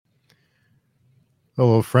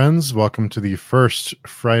Hello, friends. Welcome to the first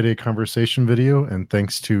Friday conversation video, and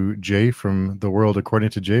thanks to Jay from The World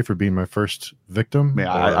According to Jay for being my first victim. Man,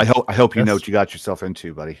 I hope you know guest. what you got yourself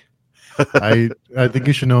into, buddy. I think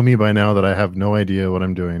you should know me by now that I have no idea what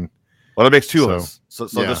I'm doing. Well, that makes two of So,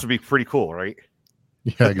 us. So yeah. this would be pretty cool, right?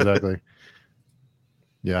 Yeah, exactly.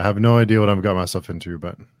 Yeah, I have no idea what I've got myself into,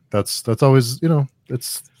 but that's always,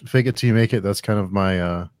 it's fake it till you make it. That's kind of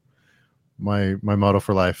my my motto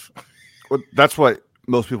for life. Well, that's what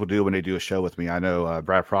most people do when they do a show with me. I know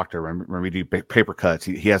Brad Proctor, when we do paper cuts,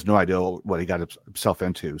 he has no idea what he got himself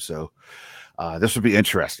into. So this would be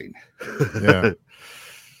interesting. Yeah.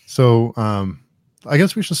 So I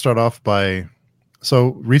guess we should start off by.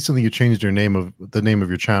 So recently, you changed the name of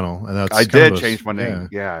your channel, and that's I did change my name.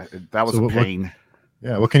 Yeah, that was a pain.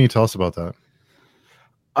 What can you tell us about that?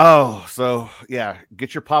 Oh, so yeah,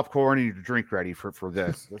 get your popcorn and your drink ready for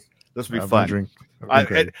this. This will be fun.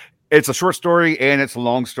 It's a short story and it's a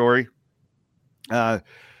long story.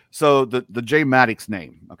 So the Jay Maddox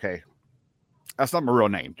name, okay, that's not my real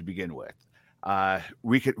name to begin with.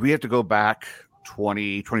 We have to go back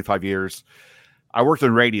 20, 25 years. I worked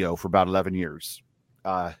in radio for about 11 years,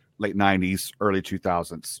 late 90s, early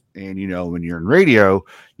 2000s. And, when you're in radio,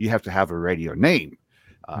 you have to have a radio name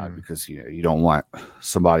because, you don't want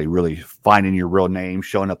somebody really finding your real name,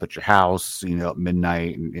 showing up at your house, at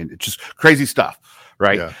midnight and it's just crazy stuff.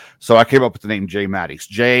 Right. Yeah. So I came up with the name Jay Maddox.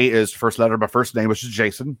 Jay is the first letter of my first name, which is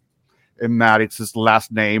Jason. And Maddox is the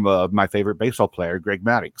last name of my favorite baseball player, Greg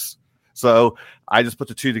Maddux. So I just put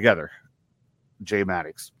the two together, Jay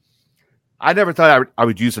Maddox. I never thought I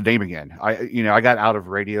would use the name again. I got out of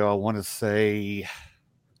radio, I want to say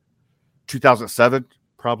 2007,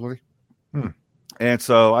 probably. And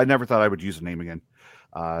so I never thought I would use the name again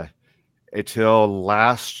until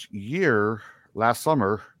last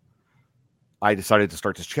summer, I decided to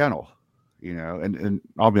start this channel, and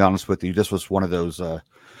I'll be honest with you, this was one of those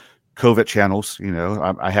COVID channels.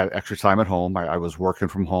 I had extra time at home. I was working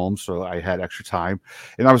from home, so I had extra time,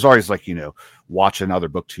 and I was always like, watching other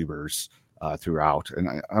booktubers throughout,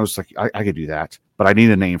 and I was like, I could do that, but I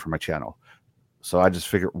need a name for my channel. So I just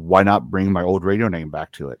figured, why not bring my old radio name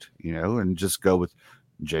back to it, and just go with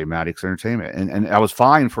Jay Maddox Entertainment, and I was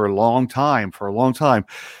fine for a long time.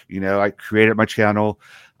 I created my channel.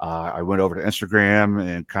 I went over to Instagram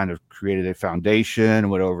and kind of created a foundation,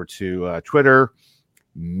 went over to Twitter,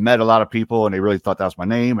 met a lot of people, and they really thought that was my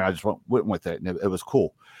name. And I just went with it, and it was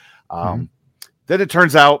cool. Then it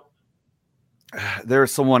turns out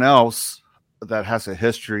there's someone else that has a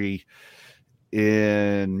history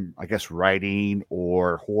in, I guess, writing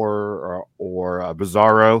or horror or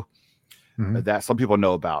bizarro that some people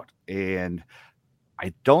know about. And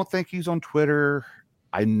I don't think he's on Twitter.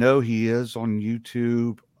 I know he is on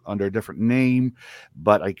YouTube under a different name,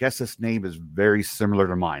 but I guess this name is very similar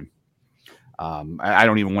to mine. I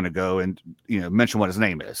don't even want to go and mention what his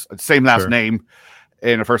name is. It's the same last name,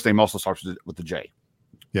 and the first name also starts with the J.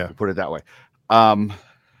 Yeah, put it that way.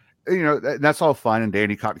 That's all fine and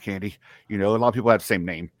dandy, cotton candy. A lot of people have the same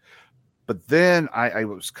name, but then I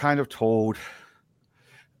was kind of told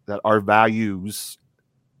that our values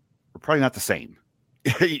are probably not the same.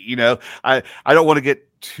 I don't want to get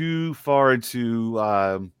too far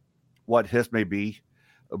into what his may be,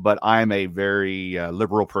 but I'm a very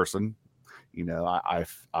liberal person. I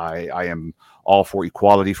am all for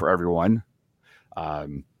equality for everyone.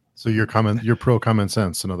 So you're pro common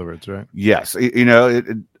sense, in other words, right? Yes.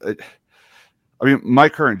 My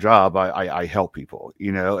current job, I help people.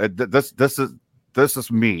 This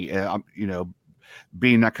is me. And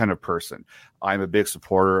being that kind of person. I'm a big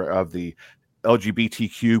supporter of the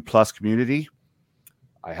LGBTQ plus community.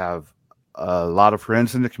 I have a lot of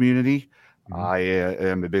friends in the community. I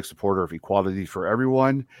am a big supporter of equality for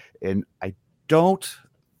everyone. And I don't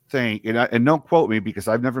think, and don't quote me because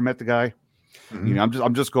I've never met the guy.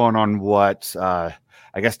 I'm just going on what I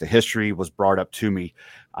guess the history was brought up to me.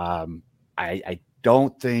 I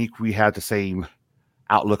don't think we had the same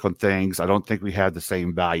outlook on things. I don't think we had the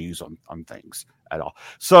same values on things at all.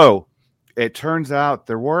 So it turns out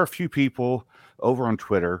there were a few people over on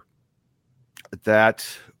Twitter that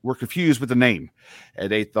were confused with the name,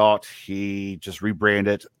 and they thought he just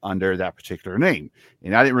rebranded under that particular name.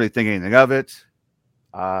 And I didn't really think anything of it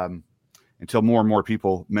until more and more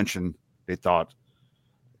people mentioned they thought,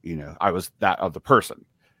 I was that other person.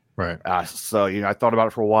 Right. So, I thought about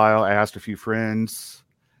it for a while. I asked a few friends,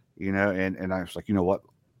 and I was like, what?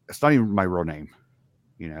 It's not even my real name,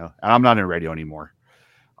 and I'm not in radio anymore.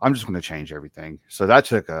 I'm just going to change everything. So that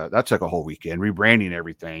took a whole weekend, rebranding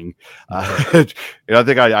everything. I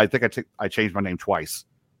think I changed my name twice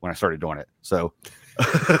when I started doing it. So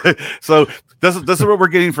So this is what we're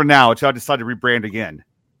getting for now until I decide to rebrand again.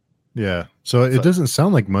 Yeah. So it doesn't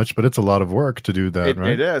sound like much, but it's a lot of work to do that,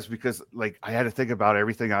 right? It is, because like I had to think about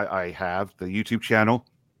everything I have, the YouTube channel.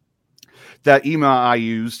 That email I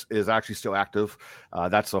used is actually still active.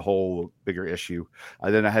 That's a whole bigger issue.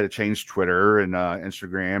 Then I had to change Twitter and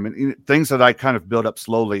Instagram and things that I kind of built up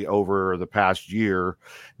slowly over the past year.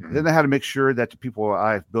 Mm-hmm. Then I had to make sure that the people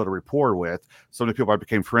I've built a rapport with, some of the people I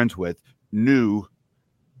became friends with, knew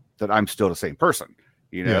that I'm still the same person.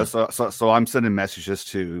 You know, so I'm sending messages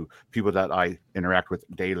to people that I interact with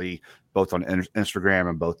daily, both on Instagram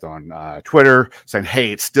and both on Twitter, saying,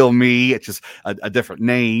 "Hey, it's still me. It's just a different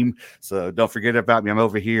name. So don't forget about me. I'm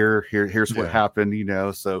over here. Here's what happened." You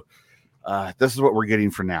know, so this is what we're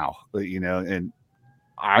getting for now. You know, and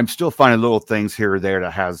I'm still finding little things here or there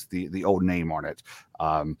that has the old name on it.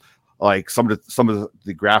 Like some of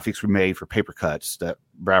the graphics we made for Paper Cuts that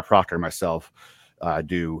Brad Proctor and myself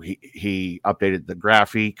do. He updated the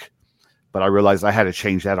graphic, but I realized I had to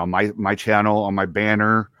change that on my channel, on my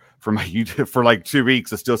banner for my YouTube for like 2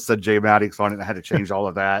 weeks. It still said J Maddox on it. I had to change all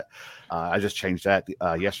of that. I just changed that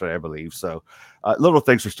yesterday, I believe. So little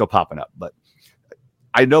things are still popping up, but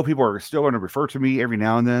I know people are still going to refer to me every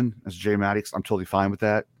now and then as J Maddox. I'm totally fine with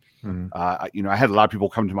that. Mm-hmm. You know, I had a lot of people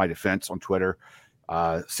come to my defense on Twitter.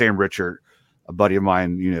 Sam Richard, a buddy of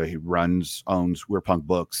mine, you know, he owns We're Punk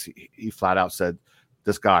Books. He flat out said,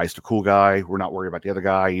 "This guy's the cool guy. We're not worried about the other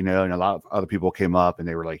guy," you know. And a lot of other people came up and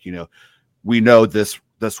they were like, you know, "We know this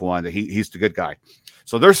one that he's the good guy."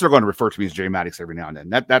 So they're still going to refer to me as J Maddox every now and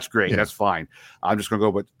then. That's great. Yeah. That's fine. I'm just going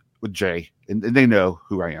to go with Jay, and they know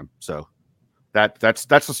who I am. So that's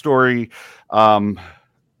the story.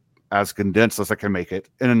 As condensed as I can make it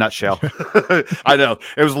in a nutshell. I know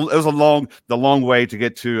it was the long way to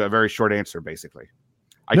get to a very short answer. Basically,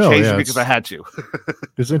 I changed it because I had to.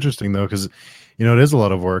 It's interesting though, because you know it is a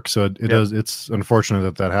lot of work. So it does. It's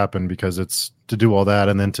unfortunate that happened, because it's to do all that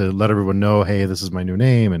and then to let everyone know, hey, this is my new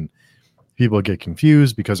name, and people get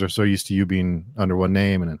confused because they're so used to you being under one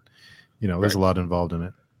name, and you know there's a lot involved in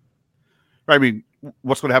it. I mean,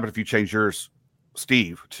 what's going to happen if you change yours,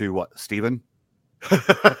 Steve, to what, Steven?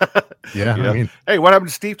 Yeah, you know? I mean, hey, what happened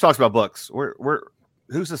to Steve Talks About Books?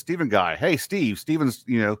 Who's the Steven guy? Hey, Steven's,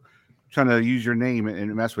 you know, trying to use your name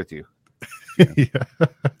and mess with you. It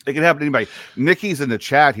can happen to anybody. Nikki's in the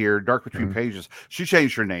chat here, Dark Between Pages. She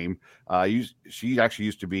changed her name. She actually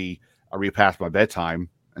used to be a Read Past My Bedtime,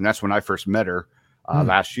 and that's when I first met her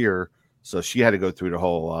last year. So she had to go through the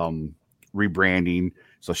whole rebranding.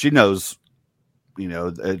 So she knows, you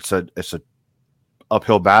know, it's a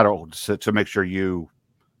uphill battle to make sure you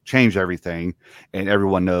change everything and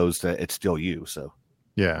everyone knows that it's still you. So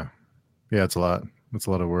yeah, it's a lot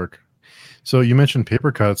of work. So you mentioned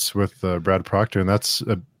Paper Cuts with Brad Proctor, and that's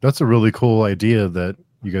a really cool idea that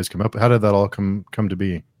you guys come up. How did that all come to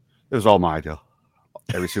be? It was all my idea,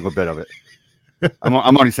 every single bit of it.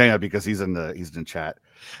 I'm only saying that because he's in chat.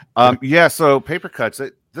 So Paper Cuts,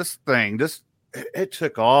 it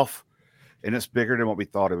took off, and it's bigger than what we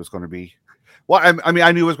thought it was going to be. Well, I mean,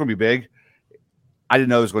 I knew it was going to be big. I didn't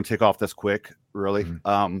know it was going to take off this quick, really.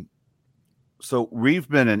 Mm-hmm. So we've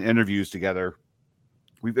been in interviews together.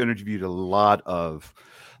 We've interviewed a lot of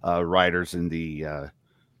writers in the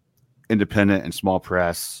independent and small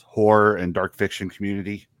press, horror and dark fiction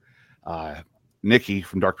community. Nikki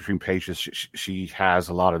from Dark Between Pages, she has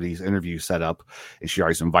a lot of these interviews set up, and she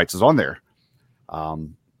always invites us on there.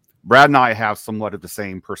 Brad and I have somewhat of the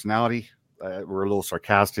same personality. We're a little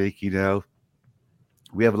sarcastic, you know.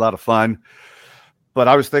 We have a lot of fun. But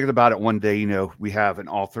I was thinking about it one day, you know, we have an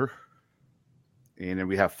author, and then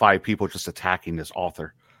we have 5 people just attacking this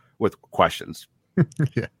author with questions.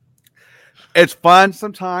 Yeah. It's fun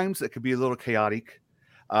sometimes. It could be a little chaotic.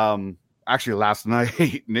 Actually, last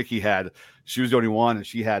night, Nikki she was the only one, and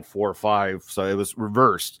she had 4 or 5, so it was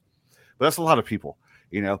reversed. But that's a lot of people,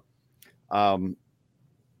 you know.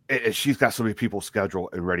 She's got so many people scheduled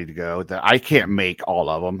and ready to go that I can't make all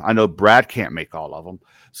of them. I know Brad can't make all of them.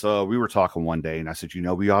 So we were talking one day, and I said, you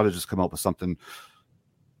know, we ought to just come up with something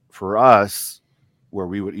for us where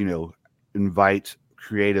we would, you know, invite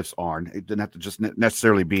creatives on. It didn't have to just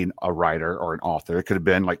necessarily be a writer or an author. It could have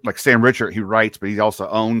been like Sam Richard. He writes, but he also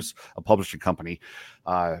owns a publishing company.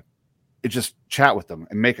 It just chat with them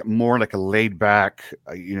and make it more like a laid back,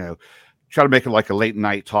 you know, try to make it like a late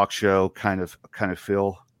night talk show kind of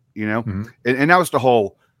feel, you know. Mm-hmm. And that was the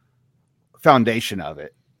whole foundation of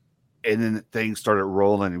it. And then things started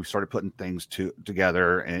rolling, and we started putting things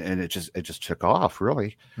together, and it just took off,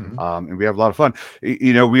 really. Mm-hmm. And we have a lot of fun.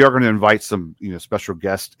 You know, we are going to invite some, you know, special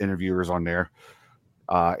guest interviewers on there,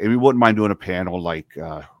 and we wouldn't mind doing a panel like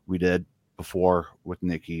we did before with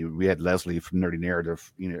Nikki. We had Leslie from Nerdy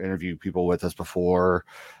Narrative, interview people with us before.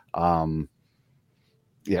 Kelly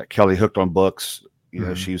Hooked on Books.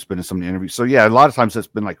 She's been in some interviews. So a lot of times it's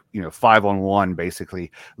been like 5-on-1,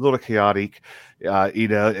 basically a little chaotic. And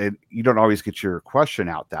you don't always get your question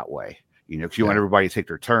out that way. Because you want everybody to take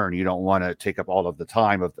their turn. You don't want to take up all of the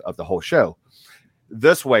time of the whole show.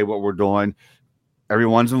 This way, what we're doing,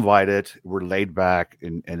 everyone's invited. We're laid back,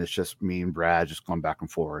 and it's just me and Brad just going back and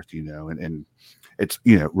forth. And it's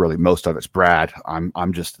really most of it's Brad.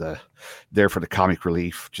 I'm just there for the comic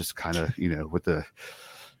relief, just kind of with a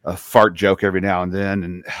fart joke every now and then,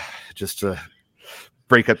 and just to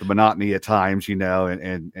break up the monotony at times,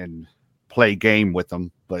 and play game with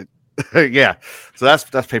them. But so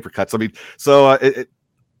that's Paper Cuts. I mean, so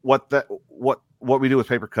what we do with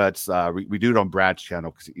Paper Cuts, we do it on Brad's channel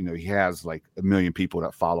because he has like 1 million people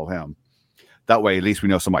that follow him. That way, at least we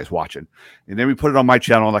know somebody's watching. And then we put it on my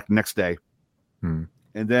channel like the next day, and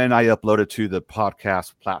then I upload it to the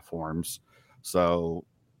podcast platforms. So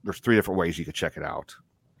there's 3 different ways you could check it out.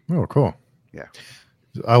 Oh, cool. Yeah.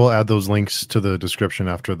 I will add those links to the description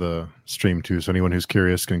after the stream too. So anyone who's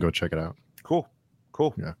curious can go check it out. Cool.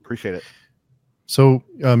 Yeah. Appreciate it. So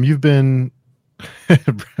you've been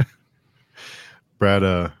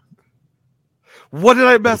Brad, what did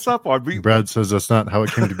I mess up on? Brad says that's not how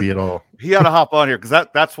it came to be at all. He had to hop on here because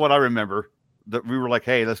that's what I remember. That we were like,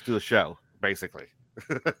 hey, let's do a show, basically.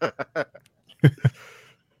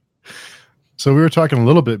 So we were talking a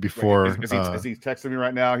little bit before. Is he texting me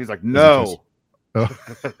right now? He's like, no. Oh.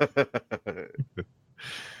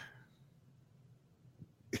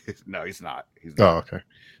 No, he's not. Oh, okay.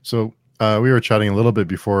 So we were chatting a little bit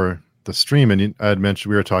before the stream, and I had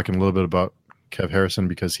mentioned we were talking a little bit about Kev Harrison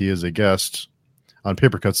because he is a guest on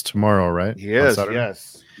Paper Cuts tomorrow, right? He is,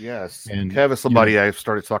 yes. And Kev is somebody I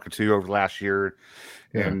started talking to over the last year,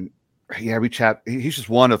 and we chat. He's just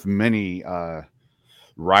one of many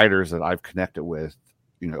writers that I've connected with,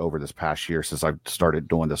 over this past year since I've started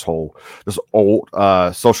doing this old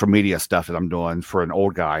social media stuff that I'm doing for an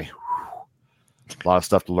old guy. A lot of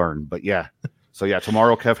stuff to learn, but so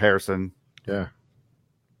tomorrow Kev Harrison. Yeah.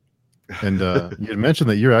 And you had mentioned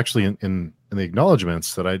that you're actually in the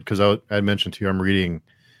acknowledgments that I had mentioned to you, I'm reading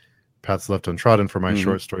Paths Left Untrodden for my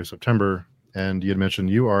short story September, and you had mentioned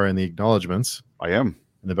you are in the acknowledgments. I am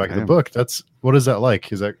in the back of the book. What is that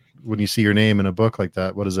like? Is that when you see your name in a book like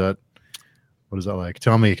that? What is that like?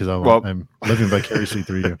 Tell me, because I'm living vicariously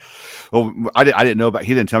through you. Well, I didn't know about.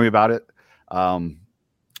 He didn't tell me about it.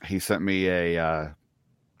 He sent me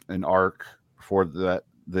an arc before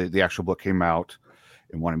the actual book came out,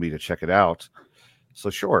 and wanted me to check it out. So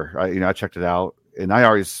sure, I checked it out, and I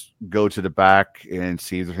always go to the back and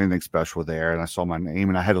see if there's anything special there. And I saw my name,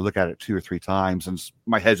 and I had to look at it 2 or 3 times, and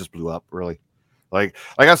my head just blew up. Really, like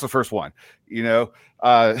that's the first one.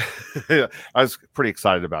 I was pretty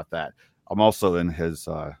excited about that. I'm also in his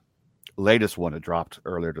latest one that dropped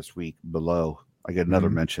earlier this week. Below, I get another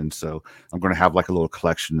mention, so I'm going to have like a little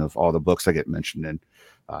collection of all the books I get mentioned in.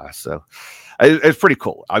 So it's pretty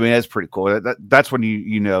cool. I mean, it's pretty cool. That's when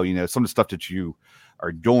you know some of the stuff that you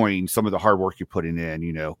are doing, some of the hard work you're putting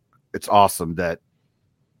in. It's awesome that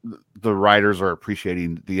the writers are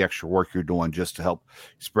appreciating the extra work you're doing just to help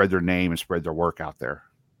spread their name and spread their work out there.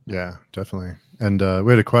 Yeah, definitely. And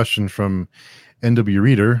we had a question from NW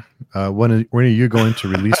Reader. When are you going to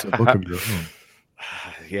release a book of your own?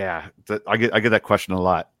 Yeah, I get that question a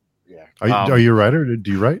lot. Yeah. Are you a writer?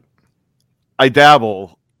 Do you write? I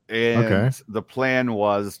dabble. And the plan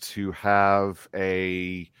was to have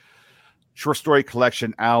a short story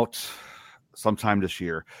collection out sometime this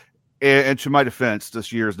year. And to my defense,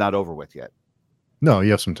 this year is not over with yet. No,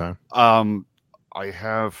 you have some time. I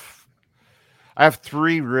have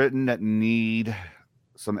 3 written that need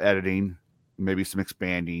some editing, maybe some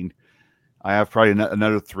expanding. I have probably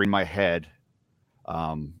another 3 in my head.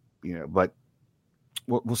 But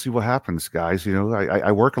we'll see what happens, guys.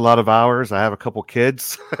 I work a lot of hours. I have a couple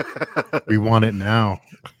kids. We want it now.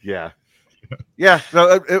 Yeah.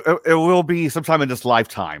 No, it will be sometime in this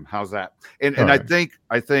lifetime. How's that? And right.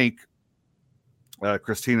 I think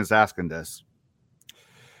Christina's asking this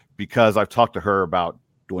because I've talked to her about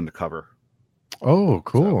doing the cover. Oh,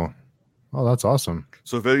 cool. Oh, that's awesome.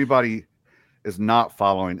 So if anybody is not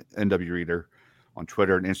following NW Reader on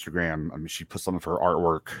Twitter and Instagram, I mean, she puts some of her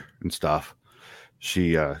artwork and stuff.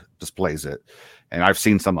 She displays it, and I've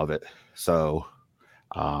seen some of it. So,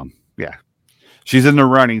 she's in the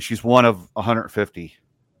running. She's one of 150.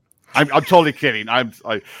 I'm totally kidding. I'm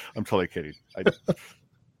totally kidding.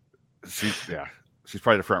 She's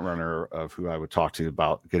probably the front runner of who I would talk to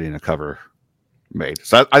about getting a cover made.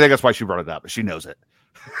 So I think that's why she brought it up. But she knows it.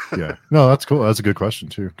 Yeah. No, that's cool. That's a good question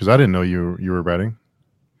too, because I didn't know you were writing.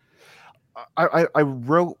 I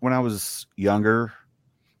wrote when I was younger,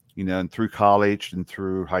 and through college and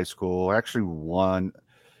through high school. I actually won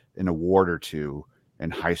an award or two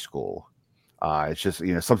in high school. It's just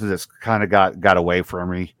something that's kind of got away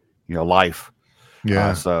from me, life.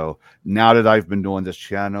 Yeah. So now that I've been doing this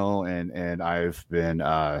channel and I've been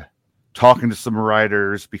talking to some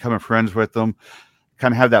writers, becoming friends with them,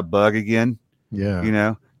 kind of have that bug again.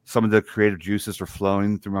 Yeah. Some of the creative juices are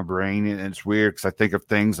flowing through my brain, and it's weird because I think of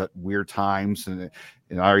things at weird times, and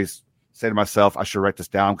I always say to myself, I should write this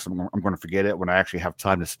down because I'm going to forget it when I actually have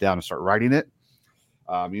time to sit down and start writing it.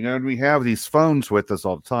 And we have these phones with us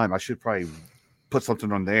all the time. I should probably put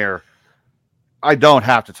something on there. I don't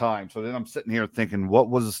have the time, so then I'm sitting here thinking, what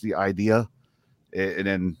was the idea? And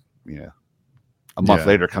then a month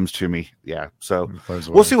later it comes to me. Yeah, so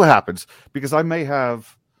we'll see what happens, because I may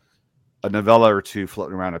have a novella or two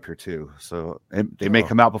floating around up here too. So they may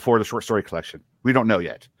come out before the short story collection. We don't know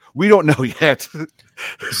yet.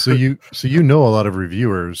 So you know a lot of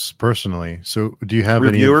reviewers personally. So do you have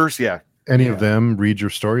reviewers? Any of them read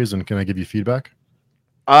your stories, and can I give you feedback?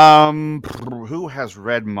 Who has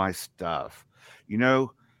read my stuff?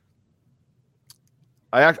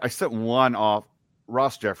 I sent one off.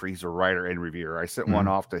 Ross Jeffrey, he's a writer and reviewer. I sent one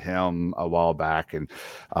off to him a while back, and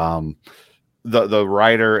the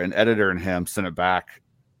writer and editor and him sent it back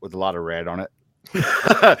with a lot of red on it.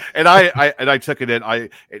 and I took it in.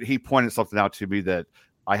 He pointed something out to me that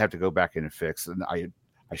I have to go back in and fix, and I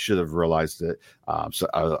should have realized it. So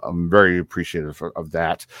I'm very appreciative of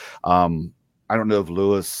that. I don't know if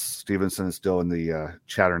Lewis Stevenson is still in the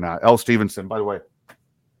chat or not. L. Stevenson, by the way.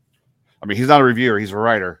 I mean, he's not a reviewer; he's a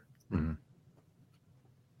writer. Mm-hmm.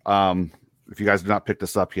 If you guys have not picked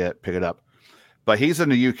this up yet, pick it up. But he's in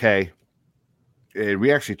the UK, and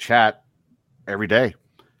we actually chat every day.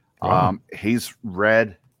 Wow. He's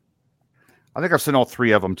read. I think I've sent all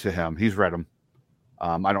 3 of them to him. He's read them.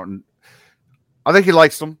 I think he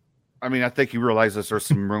likes them. I mean, I think he realizes there's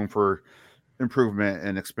some room for improvement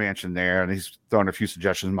and expansion there, and he's thrown a few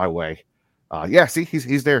suggestions my way. See,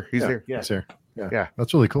 he's there. He's there. Yeah, he's there. Yeah,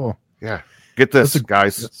 that's really cool. Yeah, get this,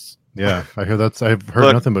 guys. Yeah, I hear that's. I've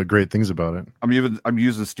heard nothing but great things about it. I'm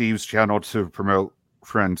using Steve's channel to promote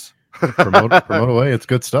Friends. promote away. It's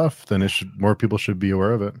good stuff. Then more people should be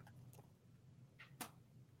aware of it.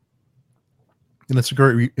 And it's a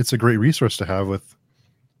great resource to have with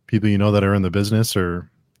people that are in the business, or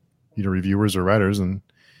reviewers or writers, and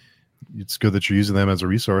it's good that you're using them as a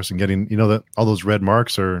resource and getting that all those red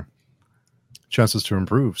marks are chances to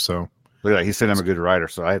improve. So look at that. He said I'm a good writer,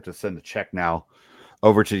 so I have to send a check now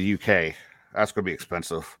over to the UK. That's going to be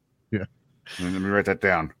expensive. Yeah, let me write that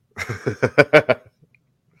down.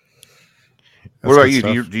 What about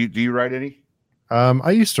you? Do you write any?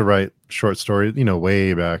 I used to write short stories,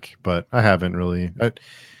 way back, but I haven't really.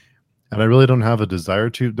 And I really don't have a desire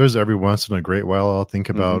to. There's every once in a great while I'll think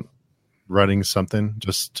about writing something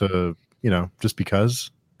just to, just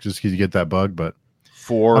because you get that bug. But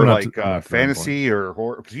for like fantasy or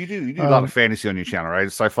horror, because you do a lot of fantasy on your channel, right?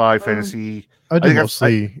 Sci-fi, fantasy. I do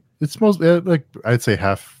mostly. It's mostly like I'd say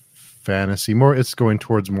half fantasy. It's going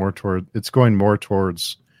more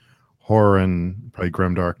towards horror and probably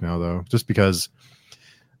grimdark now, though, just because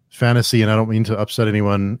fantasy, and I don't mean to upset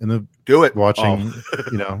anyone in the watching,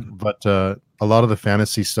 but a lot of the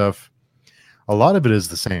fantasy stuff, a lot of it is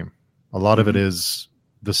the same. A lot of it is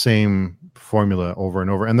the same formula over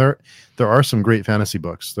and over. And there are some great fantasy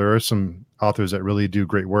books. There are some authors that really do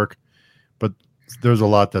great work, but there's a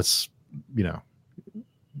lot that's,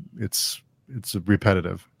 it's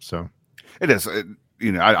repetitive. So it is.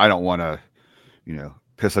 I don't want to,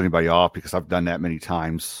 piss anybody off, because I've done that many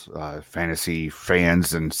times. Fantasy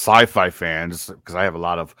fans and sci-fi fans, because I have a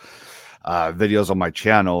lot of videos on my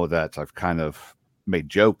channel that I've kind of made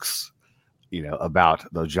jokes, about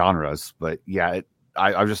those genres. But yeah,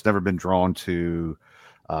 I've just never been drawn to.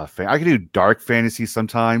 I can do dark fantasy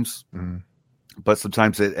sometimes, but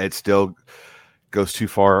sometimes it still goes too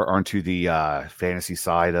far onto the fantasy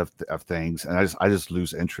side of things, and I just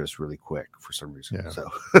lose interest really quick for some reason. Yeah. So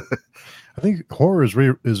I think horror is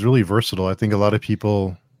really versatile. I think a lot of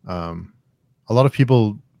people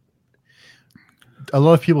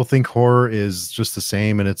think horror is just the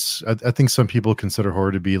same, and I think some people consider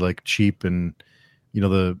horror to be like cheap and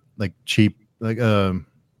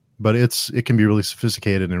but it can be really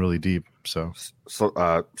sophisticated and really deep. So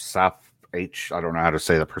Saf H, I don't know how to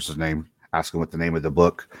say that person's name. Asking what the name of the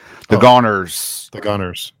book. The Goners. The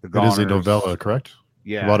Goners. It is a novella, correct?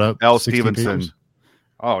 Yeah. About L. Stevenson. pages?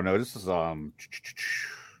 Oh no, this is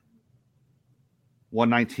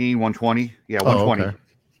 119, 120. Yeah, Oh, 120. okay.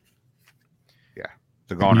 Yeah,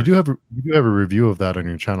 the And Goner. you do have a review of that on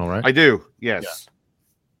your channel, right? I do. Yes,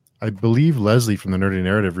 I believe Leslie from the Nerdy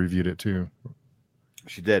Narrative reviewed it too.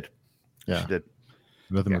 she did. Yeah, She did.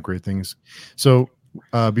 nothing Yeah. but great things. So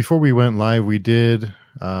before we went live, we did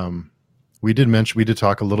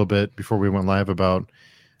talk a little bit before we went live about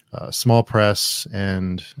small press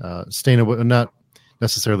and staying away, not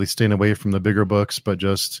necessarily staying away from the bigger books, but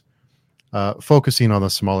just focusing on the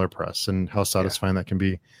smaller press and how satisfying that can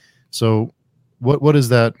be. So what is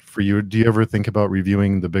that for you? Do you ever think about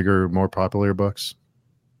reviewing the bigger, more popular books?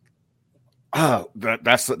 Oh,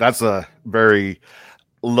 that's a very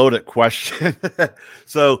loaded question.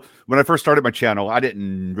 So when I first started my channel, I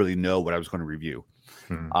didn't really know what I was going to review.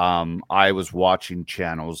 I was watching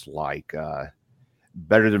channels like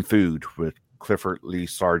Better Than Food with Clifford Lee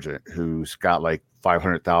Sargent, who's got like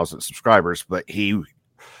 500,000 subscribers, but he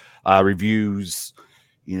reviews,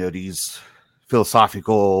 these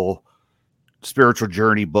philosophical, spiritual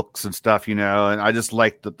journey books and stuff, and I just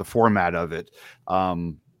liked the format of it.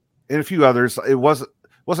 And a few others. It wasn't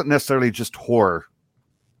necessarily just horror.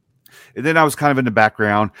 And then I was kind of in the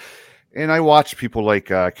background, and I watched people like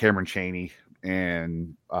Cameron Chaney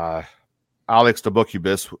and Alex the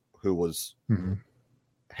Bookubus, who was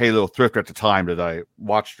Halo Thrift at the time that I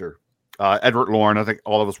watched her. Edward Lorne. I think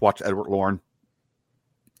all of us watched Edward Lorne.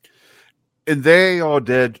 And they all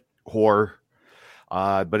did horror.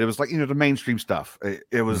 But it was like, the mainstream stuff.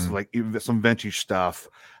 It was like some vintage stuff.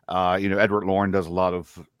 Edward Lorne does a lot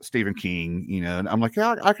of Stephen King, and I'm like,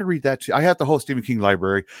 yeah, I could read that too. I have the whole Stephen King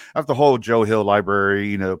library. I have the whole Joe Hill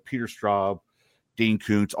library, Peter Straub, Dean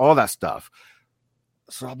Koontz, all that stuff.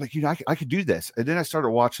 So I'm like, I could do this. And then I started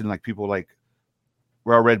watching like people like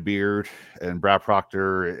Rail Redbeard and Brad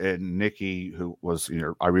Proctor and Nikki, who was,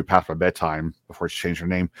 I read past my bedtime before she changed her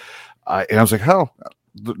name. And I was like, oh,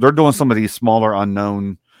 they're doing some of these smaller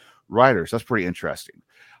unknown writers. That's pretty interesting.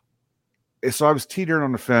 So I was teetering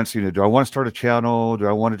on the fence. Do I want to start a channel? Do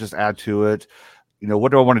I want to just add to it?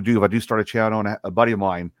 What do I want to do if I do start a channel? And a buddy of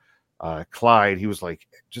mine, Clyde, he was like,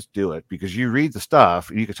 just do it because you read the stuff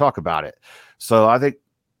and you can talk about it. So I think,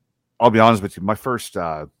 I'll be honest with you, my first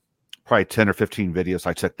probably 10 or 15 videos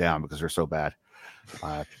I took down because they're so bad.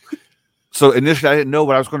 So initially I didn't know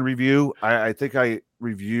what I was going to review. I think I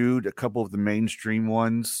reviewed a couple of the mainstream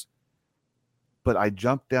ones, but I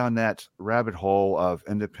jumped down that rabbit hole of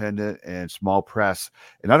independent and small press.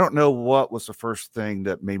 And I don't know what was the first thing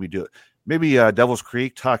that made me do it. Maybe Devil's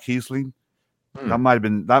Creek, Todd Kiesling. That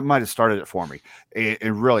might have started it for me.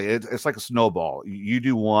 And really, it's like a snowball. You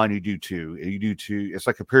do one, you do two, and you do two. It's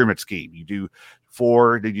like a pyramid scheme. You do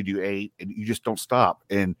 4, then you do 8, and you just don't stop.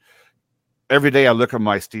 And every day I look at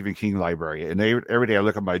my Stephen King library, and every day I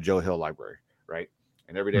look at my Joe Hill library, right?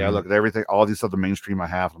 And every day I look at everything, all these other mainstream I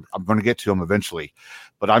have. I'm going to get to them eventually.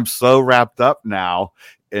 But I'm so wrapped up now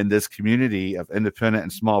in this community of independent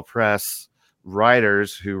and small press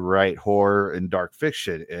writers who write horror and dark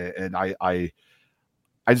fiction. And I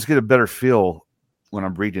just get a better feel when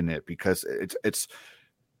I'm reading it because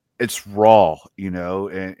it's raw,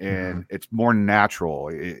 and it's more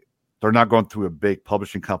natural. They're not going through a big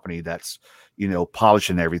publishing company that's,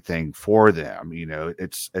 polishing everything for them.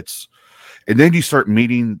 And then you start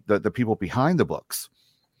meeting the people behind the books.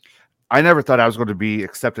 I never thought I was going to be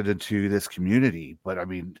accepted into this community, but I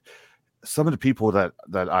mean, some of the people that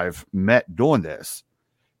I've met doing this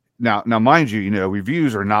now, mind you,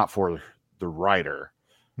 reviews are not for the writer.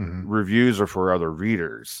 Reviews are for other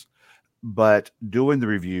readers, but doing the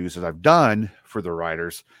reviews that I've done for the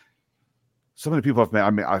writers, some of the people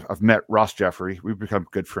I've met Ross Jeffrey. We've become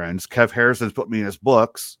good friends. Kev Harrison's put me in his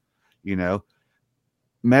books,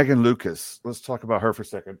 Megan Lucas. Let's talk about her for a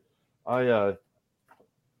second. I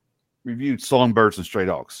reviewed Songbirds and Stray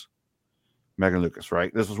Dogs. Megan Lucas,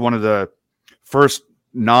 right? This was one of the first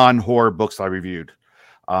non-horror books I reviewed.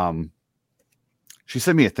 She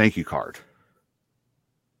sent me a thank you card.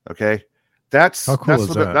 Okay. That's a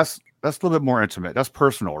little bit more intimate. That's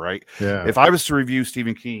personal, right? Yeah. If I was to review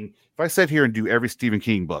Stephen King, if I sit here and do every Stephen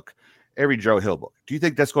King book, every Joe Hill book, do you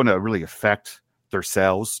think that's going to really affect their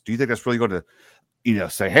sales? Do you think that's really going to,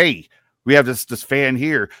 say, hey, we have this fan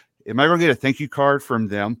here. Am I going to get a thank you card from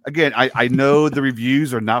them? Again, I know the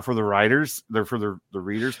reviews are not for the writers, they're for the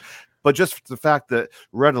readers, but just the fact that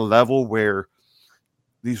we're at a level where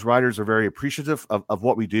these writers are very appreciative of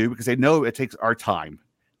what we do because they know it takes our time.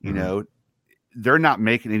 They're not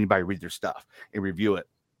making anybody read their stuff and review it.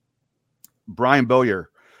 Brian Bowyer,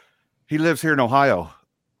 he lives here in Ohio,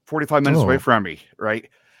 45 minutes away from me, right?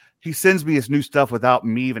 He sends me his new stuff without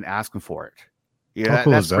me even asking for it. Yeah,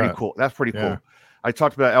 that's pretty cool. That's pretty cool. I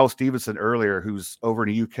talked about Elle Stevenson earlier, who's over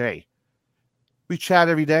in the UK. We chat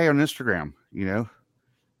every day on Instagram, you know.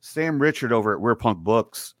 Sam Richard over at Weird Punk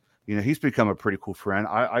Books, you know, he's become a pretty cool friend.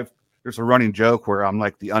 There's a running joke where I'm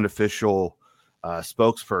like the unofficial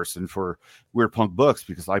spokesperson for Weird Punk Books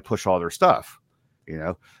because I push all their stuff. You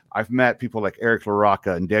know, I've met people like Eric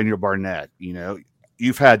LaRocca and Daniel Barnett. You know,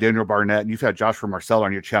 you've had Daniel Barnett and you've had Joshua Marcel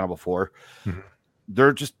on your channel before. Mm-hmm.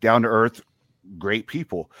 They're just down to earth, great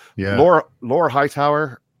people. Yeah. Laura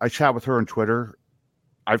Hightower, I chat with her on Twitter.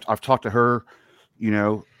 I've talked to her, you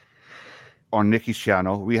know, on Nikki's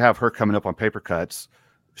channel. We have her coming up on Paper Cuts.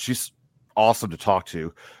 She's awesome to talk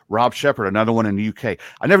to. Rob Shepard, another one in the UK.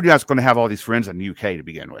 I never knew I was going to have all these friends in the UK to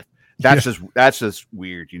begin with. That's just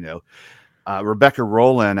weird, you know. Rebecca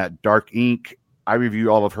Rowland at Dark Ink. I review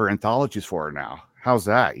all of her anthologies for her now. How's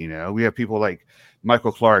that? You know, we have people like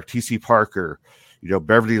Michael Clark, T.C. Parker, you know,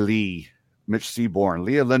 Beverly Lee, Mitch Seaborn,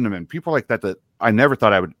 Leah Lindemann, people like that I never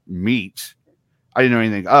thought I would meet. I didn't know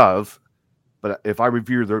anything of, but if I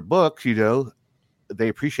review their books, you know, they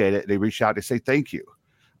appreciate it. They reach out, they say thank you.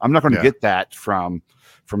 I'm not going to get that from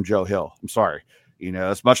Joe Hill. I'm sorry. You know,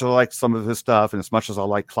 as much as I like some of his stuff and as much as I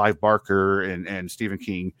like Clive Barker and Stephen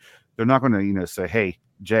King, they're not going to, you know, say, hey,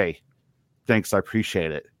 Jay, thanks. I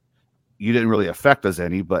appreciate it. You didn't really affect us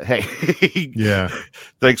any, but hey, yeah,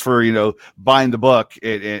 thanks for, you know, buying the book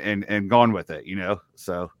and going with it, you know?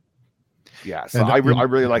 So yeah. So I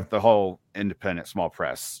really like the whole independent small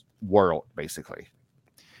press world, basically.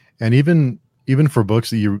 And even for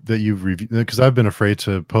books that you've reviewed, because I've been afraid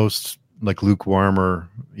to post like lukewarm or,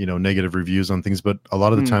 you know, negative reviews on things, but a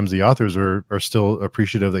lot of the times the authors are still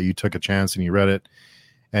appreciative that you took a chance and you read it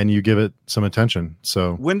and you give it some attention.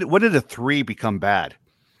 So when did a 3 become bad?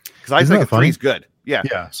 Because I think a 3 is good. Yeah.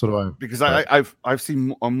 Yeah. So do I. Because I've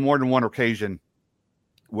seen on more than one occasion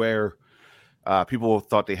where people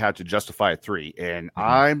thought they had to justify a 3, and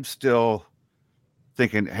I'm still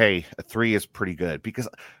thinking, hey, a 3 is pretty good because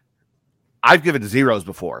I've given zeros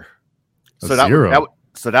before. So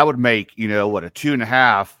that would make, you know, what, a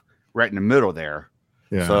 2.5 right in the middle there.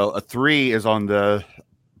 Yeah. So a 3 is on the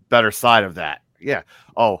better side of that. Yeah.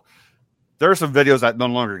 Oh, there are some videos that no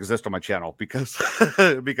longer exist on my channel because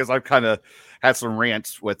I've kind of had some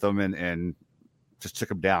rants with them and just took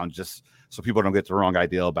them down just so people don't get the wrong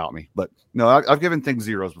idea about me. But no, I've given things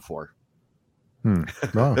zeros before.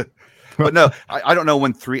 Wow. But no, I don't know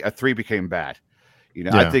when a 3 became bad. You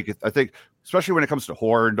know, I think especially when it comes to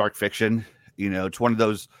horror and dark fiction, you know, it's one of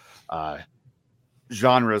those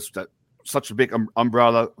genres that such a big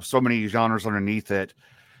umbrella, so many genres underneath it.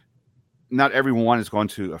 Not everyone is going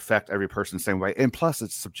to affect every person the same way. And plus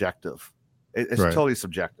it's subjective. It's totally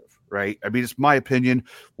subjective, right? I mean, it's my opinion.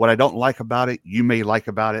 What I don't like about it, you may like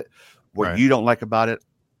about it. What you don't like about it,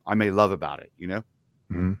 I may love about it, you know?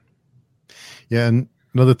 Mm-hmm. Yeah. And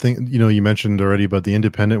another thing, you know, you mentioned already about the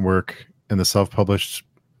independent work and the self-published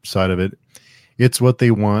side of it. It's what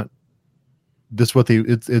they want. It's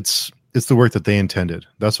the work that they intended.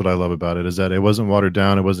 That's what I love about it, is that it wasn't watered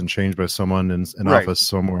down. It wasn't changed by someone in an office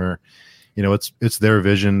somewhere. You know, it's their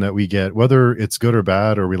vision that we get, whether it's good or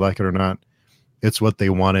bad or we like it or not. It's what they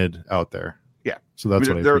wanted out there. Yeah. So that's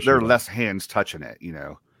what there are less hands touching it, you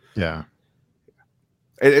know? Yeah.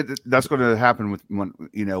 That's going to happen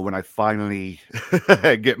when I finally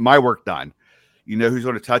get my work done. You know who's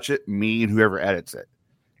going to touch it? Me and whoever edits it.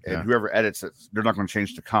 And whoever edits it, they're not going to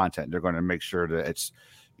change the content. They're going to make sure that it's,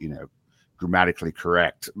 you know, grammatically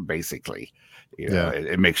correct, basically. You know,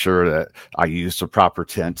 and make sure that I use the proper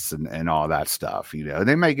tense and all that stuff. You know, and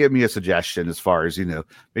they may give me a suggestion as far as, you know,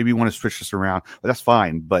 maybe you want to switch this around, but that's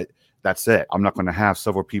fine. But that's it. I'm not going to have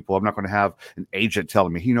several people. I'm not going to have an agent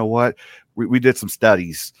telling me, you know what, we did some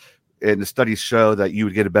studies, and the studies show that you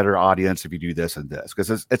would get a better audience if you do this and this,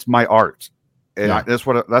 because it's my art. And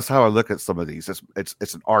that's how I look at some of these.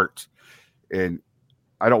 It's an art, and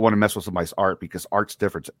I don't want to mess with somebody's art because art's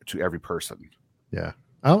different to every person. Yeah,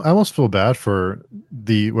 I almost feel bad for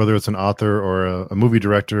whether it's an author or a movie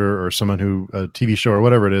director or someone a TV show or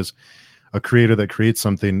whatever it is, a creator that creates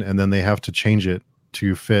something and then they have to change it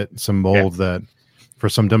to fit some mold that for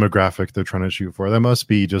some demographic they're trying to shoot for. That must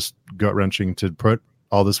be just gut wrenching to put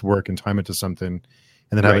all this work and time into something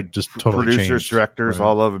and then have it just totally producers, changed. Directors,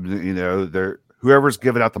 all of them, you know, whoever's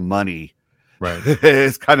giving out the money,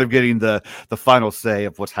 is kind of getting the final say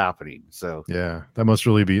of what's happening. So yeah, that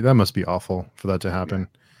must be awful for that to happen.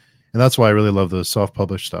 And that's why I really love the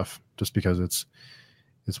self-published stuff, just because it's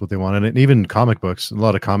what they want. And even comic books, a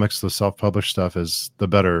lot of comics, the self-published stuff is the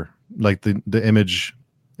better. Like the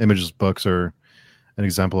Images books are an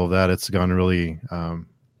example of that. It's gone really,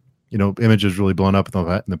 Image has really blown up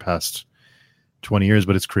in the past 20 years,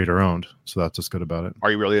 but it's creator owned. So that's what's good about it.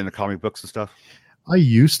 Are you really into comic books and stuff? I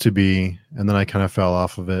used to be, and then I kind of fell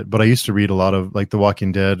off of it. But I used to read a lot of like The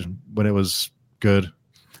Walking Dead when it was good.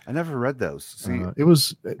 I never read those. See, It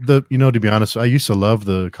was to be honest, I used to love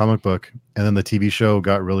the comic book, and then the TV show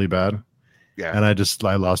got really bad. Yeah, and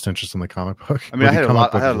I lost interest in the comic book. I mean, I had a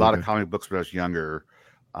lot of comic books when I was younger.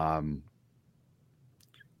 Marvel.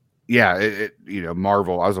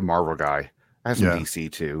 I was a Marvel guy. I had some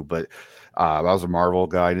DC too, but I was a Marvel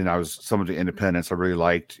guy, and I was some of the independents I really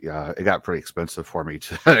liked. It got pretty expensive for me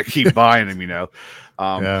to keep buying them,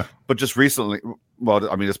 But just recently,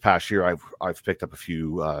 this past year, I've picked up a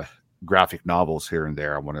few graphic novels here and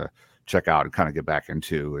there. I want to check out and kind of get back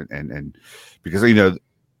into, and because the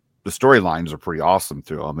storylines are pretty awesome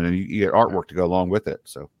through them, and then you get artwork to go along with it.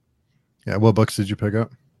 So, yeah, what books did you pick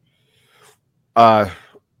up?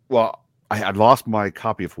 Well, I had lost my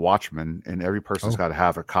copy of Watchmen, and every person's got to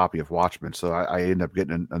have a copy of Watchmen. So I ended up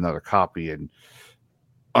getting another copy, and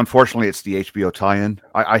unfortunately, it's the HBO tie-in.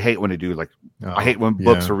 I hate when they do I hate when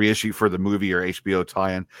books are reissued for the movie or HBO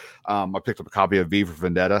tie-in. I picked up a copy of V for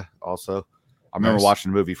Vendetta. Also, I remember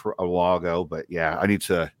watching the movie for a while ago, but yeah, I need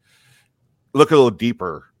to look a little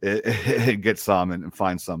deeper and get some and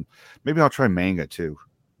find some. Maybe I'll try manga too.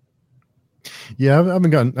 Yeah, I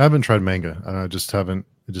haven't tried manga. I just haven't.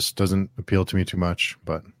 It just doesn't appeal to me too much.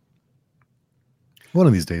 But one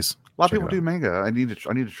of these days, a lot of people do manga. I need to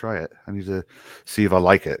try it. I need to see if I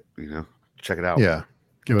like it. Check it out. Yeah,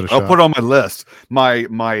 give it a shot. I'll put it on my list.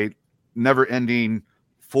 My never-ending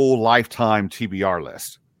full lifetime TBR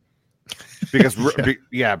list. Because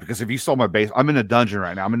because if you saw my base, I'm in a dungeon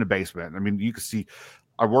right now. I'm in the basement. I mean, you can see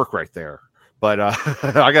I work right there. But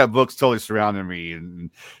I got books totally surrounding me,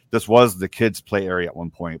 and this was the kids' play area at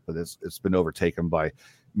one point, but it's been overtaken by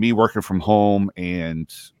me working from home and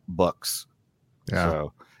books. Yeah.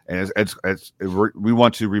 So, and we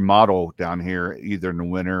want to remodel down here either in the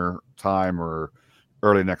winter time or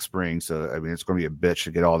early next spring. So I mean, it's going to be a bitch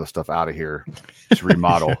to get all the stuff out of here to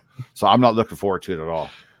remodel. Yeah. So I'm not looking forward to it at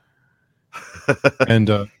all.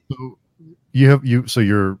 And you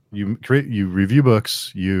review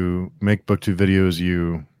books, you make booktube videos,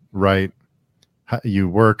 you write, you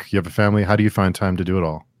work, you have a family. How do you find time to do it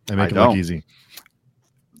all and make it look easy?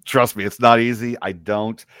 Trust me, it's not easy. I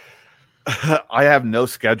don't. I have no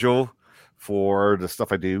schedule for the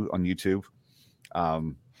stuff I do on YouTube.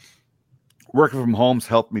 Working from home's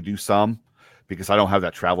helped me do some because I don't have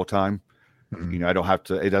that travel time. Mm-hmm. I don't have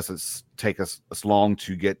to. It doesn't take us as long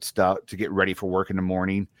to get ready for work in the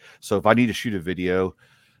morning. So if I need to shoot a video,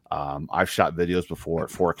 I've shot videos before at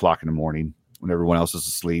 4:00 in the morning when everyone else is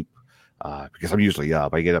asleep. Because I'm usually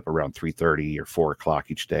up. I get up around 3:30 or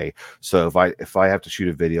 4:00 each day. So if I have to shoot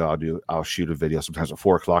a video, I'll shoot a video sometimes at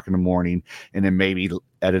 4:00 in the morning, and then maybe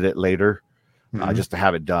edit it later, just to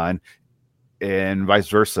have it done, and vice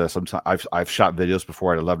versa. Sometimes I've shot videos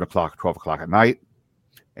before at 11 o'clock, 12 o'clock at night,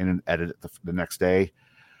 and then edit it the next day.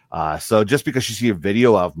 So just because you see a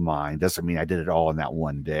video of mine doesn't mean I did it all in that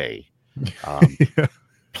one day. Yeah.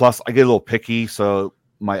 Plus, I get a little picky, so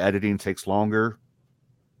my editing takes longer.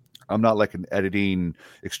 I'm not like an editing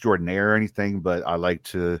extraordinaire or anything, but sometimes I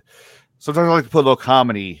like to put a little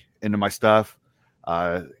comedy into my stuff.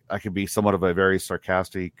 I can be somewhat of a very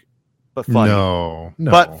sarcastic, but funny. No.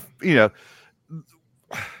 But,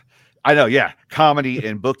 I know, yeah. Comedy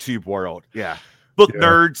in BookTube world. Yeah.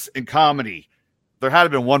 Nerds and comedy. There had to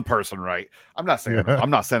been one person, right? I'm not saying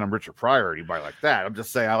I'm Richard Pryor or anybody like that. I'm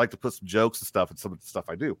just saying I like to put some jokes and stuff in some of the stuff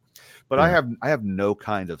I do. But I have no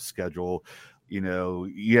kind of schedule.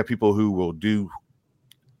 You have people who will do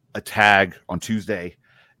a tag on Tuesday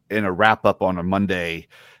and a wrap up on a Monday,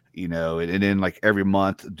 and then like every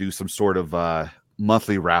month do some sort of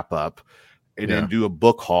monthly wrap up, and then do a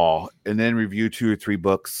book haul, and then review 2 or 3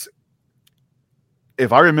 books.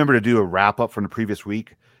 If I remember to do a wrap up from the previous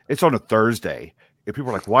week, it's on a Thursday. If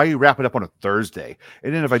people are like, "Why are you wrapping up on a Thursday?"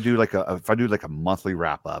 And then if I do like a monthly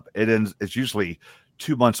wrap up, it's usually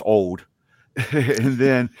 2 months old. And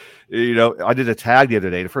then, I did a tag the other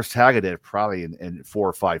day. The first tag I did probably in 4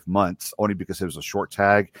 or 5 months, only because it was a short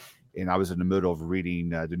tag. And I was in the middle of reading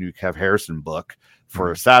the new Kev Harrison book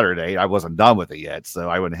for Saturday. I wasn't done with it yet. So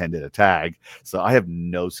I went ahead and did a tag. So I have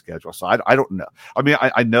no schedule. So I don't know. I mean,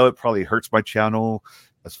 I know it probably hurts my channel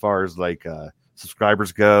as far as like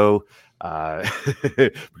subscribers go,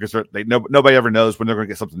 because nobody ever knows when they're going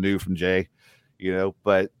to get something new from Jay,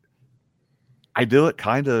 but I do it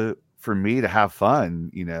kind of for me to have fun,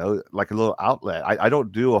 like a little outlet. I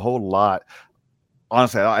don't do a whole lot.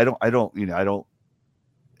 Honestly, I don't,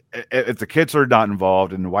 if the kids are not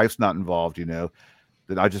involved and the wife's not involved, the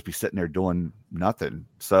then I'd just be sitting there doing nothing.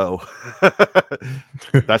 So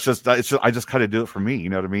that's just, I just kind of do it for me. You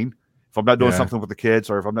know what I mean? If I'm not doing something with the kids,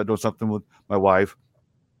 or if I'm not doing something with my wife,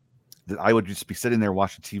 then I would just be sitting there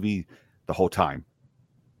watching TV the whole time.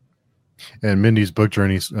 And Mindy's book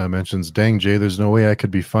journey mentions, "Dang, Jay, there's no way I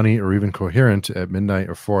could be funny or even coherent at midnight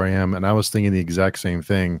or 4 a.m." And I was thinking the exact same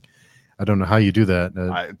thing. I don't know how you do that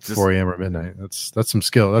at 4 a.m. or midnight. That's some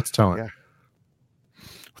skill. That's talent. Yeah.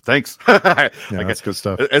 Thanks. That's good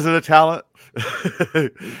stuff. Is it a talent?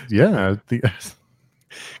 Yeah, because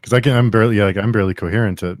I'm barely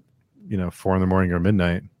coherent at 4 in the morning or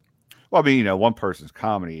midnight. Well, I mean, one person's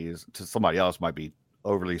comedy is to somebody else might be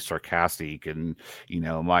overly sarcastic, and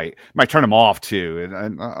might turn them off too.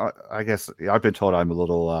 And I guess I've been told I'm a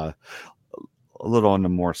little on the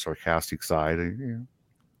more sarcastic side. I'm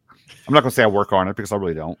not gonna say I work on it, because I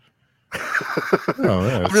really don't.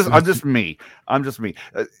 I'm just me.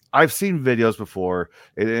 I've seen videos before,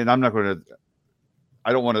 and I'm not going to.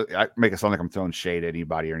 I don't want to make it sound like I'm throwing shade at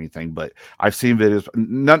anybody or anything, but I've seen videos.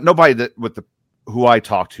 Nobody that who I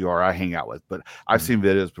talk to or I hang out with, but I've seen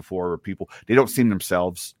videos before where people, they don't seem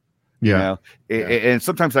themselves. And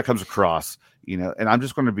sometimes that comes across. And I'm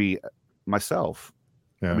just going to be myself.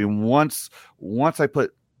 I mean, once I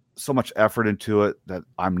put so much effort into it that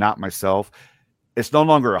I'm not myself, it's no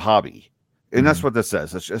longer a hobby. And that's what this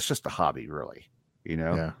says. It's just a hobby, really,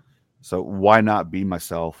 So why not be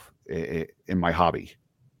myself in my hobby?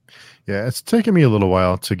 Yeah, it's taken me a little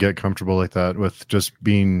while to get comfortable like that, with just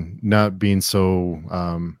not being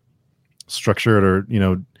so structured, or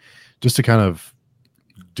just to kind of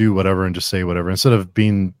do whatever and just say whatever, instead of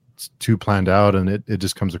being too planned out, and it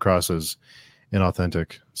just comes across as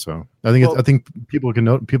inauthentic. So I think people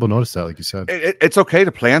notice that, like you said. It's okay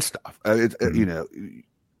to plan stuff. You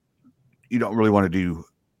don't really want to do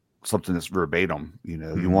something that's verbatim.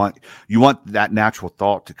 You want that natural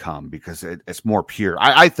thought to come, because it's more pure.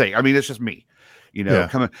 I think. I mean, it's just me.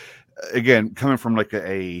 Coming from like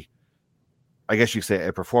I guess you could say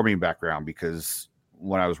a performing background, because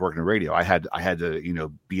when I was working in radio, I had to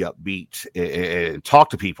be upbeat and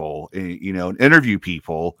talk to people, and interview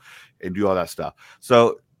people and do all that stuff.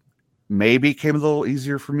 So maybe it came a little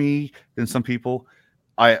easier for me than some people.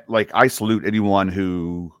 I salute anyone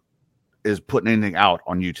who is putting anything out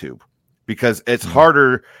on YouTube, because it's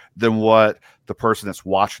harder than what the person that's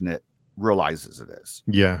watching it realizes it is.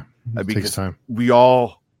 Yeah. It takes time. We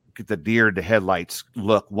all get the deer in the headlights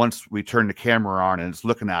look once we turn the camera on and it's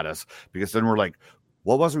looking at us, because then we're like,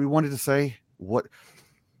 what was it we wanted to say?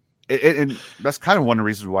 And that's kind of one of the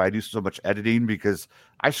reasons why I do so much editing, because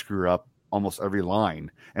I screw up almost every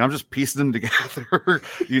line and I'm just piecing them together.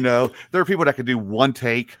 There are people that can do one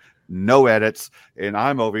take, no edits, and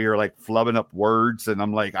I'm over here like flubbing up words, and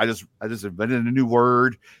I'm like, I just invented a new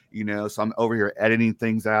word, so I'm over here editing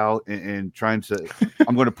things out and trying to,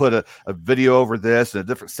 I'm going to put a video over this and a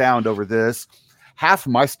different sound over this. Half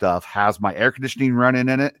of my stuff has my air conditioning running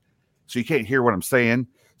in it, so you can't hear what I'm saying.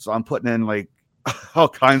 So I'm putting in like all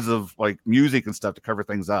kinds of like music and stuff to cover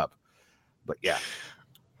things up. But yeah.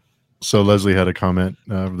 So Leslie had a comment,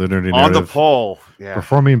 the nerdy narrative. On the poll. Yeah.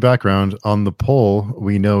 Performing background on the poll.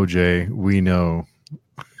 We know, Jay. We know.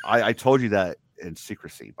 I told you that in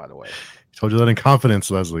secrecy, by the way. I told you that in confidence,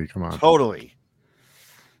 Leslie. Come on. Totally.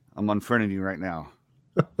 I'm unfriending you right now.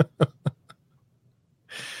 But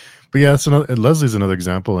yeah, Leslie's another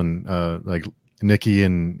example, and like Nikki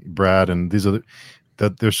and Brad and these other,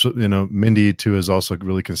 that there's Mindy too is also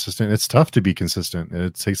really consistent. It's tough to be consistent, and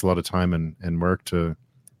it takes a lot of time and work to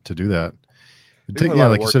do that.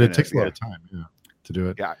 Like you said, it takes a lot of time to do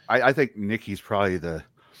it. Yeah, I think Nikki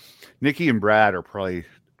and Brad are probably,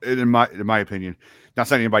 in my opinion, not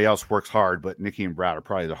saying anybody else works hard, but Nikki and Brad are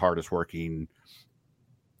probably the hardest working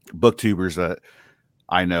booktubers that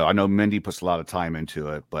I know. I know Mindy puts a lot of time into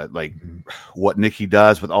it, but like what Nikki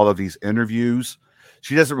does with all of these interviews,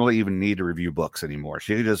 she doesn't really even need to review books anymore.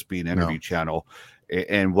 She could just be an interview channel.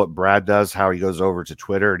 And what Brad does, how he goes over to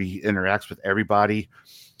Twitter and he interacts with everybody.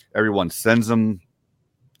 Everyone sends him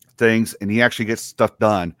things, and he actually gets stuff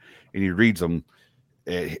done, and he reads them.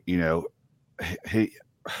 He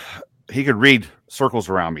could read circles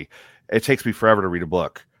around me. It takes me forever to read a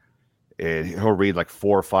book, and he'll read like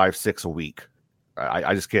 4, 5, 6 a week.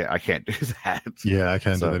 I just can't. I can't do that. Yeah, I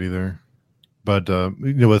can't do that either. But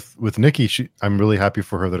with Nikki, I'm really happy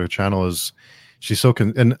for her that her channel she's so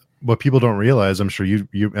and what people don't realize, I'm sure you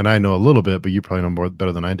and I know a little bit, but you probably know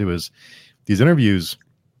better than I do, is these interviews,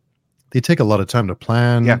 they take a lot of time to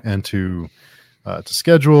plan and to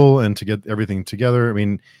schedule and to get everything together. I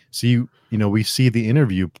mean, we see the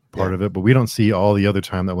interview part of it, but we don't see all the other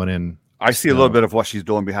time that went in I see a little bit of what she's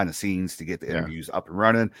doing behind the scenes to get the Yeah. interviews up and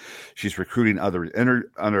running. She's recruiting other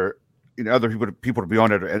people to be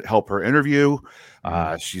on there to help her interview.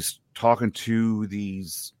 She's talking to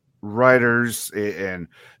these writers and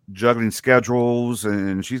juggling schedules,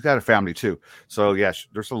 and she's got a family too. So yeah,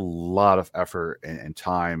 there's a lot of effort and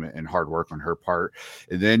time and hard work on her part.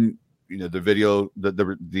 And then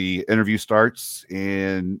the interview starts,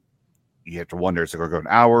 and you have to wonder, is it going to go an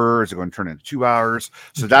hour? Is it going to turn into 2 hours?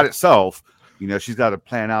 So that itself, she's got to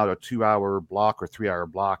plan out a 2-hour block or 3-hour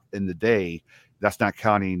block in the day. That's not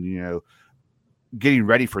counting, getting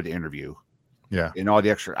ready for the interview. Yeah. And all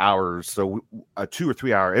the extra hours. So a 2 or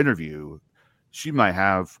 3 hour interview, she might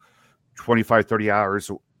have 25, 30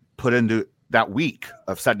 hours put into that week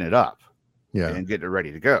of setting it up. Yeah. And getting it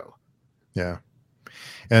ready to go. Yeah.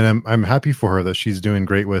 And I'm happy for her that she's doing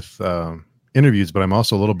great with interviews, but I'm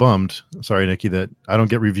also a little bummed. Sorry, Nikki, that I don't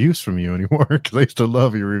get reviews from you anymore, because I used to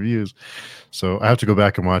love your reviews. So I have to go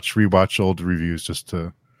back and rewatch old reviews just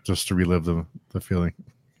to relive the feeling.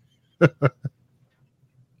 But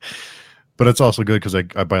it's also good because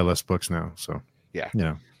I buy less books now. So yeah,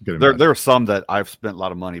 there are some that I've spent a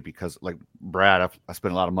lot of money because, like Brad, I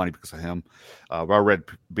spent a lot of money because of him. Red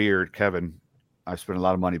Beard, Kevin, I spent a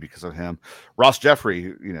lot of money because of him. Ross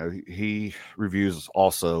Jeffrey, he reviews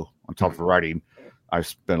also on top of writing. I've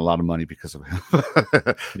spent a lot of money because of him.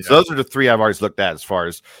 So those are the 3 I've always looked at as far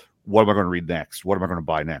as what am I going to read next? What am I going to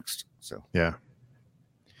buy next? So yeah,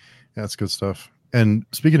 that's good stuff. And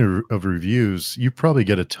speaking of reviews, you probably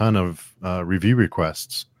get a ton of review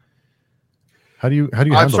requests. How do you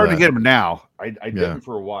handle I'm starting that? to get them now. I didn't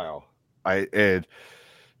for a while. Well,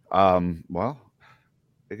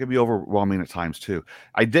 it can be overwhelming at times too.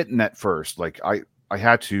 I didn't at first. Like I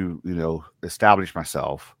had to, establish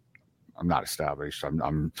myself. I'm not established.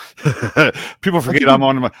 I'm people forget I'm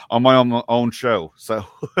on my own show. So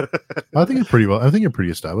I think you're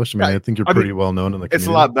pretty established. I think you're pretty well known in the community. It's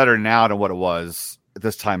a lot better now than what it was at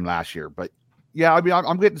this time last year. But yeah,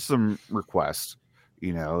 I'm getting some requests.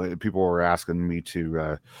 People were asking me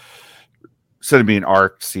to send me an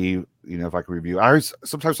arc to see, if I can review.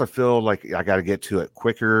 Sometimes I feel like I got to get to it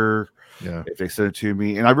quicker. Yeah. If they send it to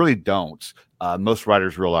me, and I really don't. Most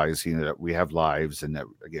writers realize, that we have lives, and that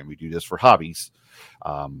again we do this for hobbies.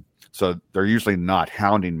 So they're usually not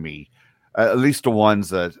hounding me. At least the ones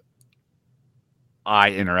that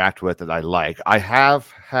I interact with that I like. I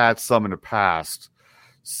have had some in the past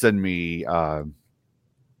send me, like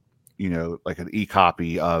an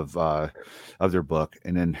e-copy of their book,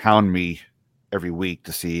 and then hound me every week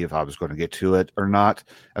to see if I was going to get to it or not.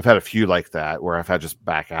 I've had a few like that where I've had to just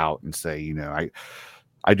back out and say,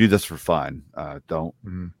 I do this for fun. Don't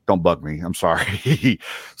bug me. I'm sorry.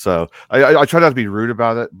 So I try not to be rude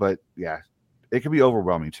about it, but yeah, it can be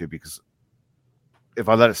overwhelming too, because if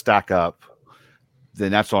I let it stack up, then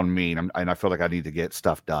that's on me. And I feel like I need to get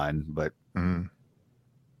stuff done, but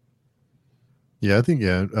yeah, I think,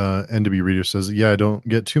 NW Reader says, I don't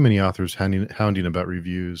get too many authors hounding about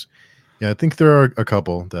reviews. Yeah, I think there are a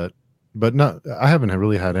couple but I haven't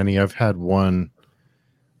really had any. I've had one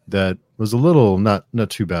that was a little, not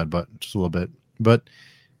too bad, but just a little bit. But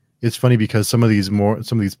it's funny because some of these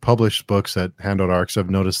published books that hand out arcs,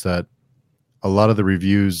 I've noticed that a lot of the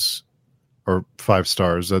reviews are 5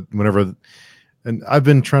 stars. That and I've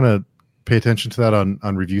been trying to pay attention to that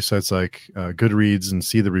on review sites like Goodreads and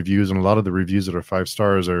see the reviews, and a lot of the reviews that are 5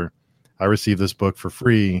 stars are, I received this book for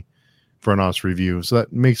free for an honest review. So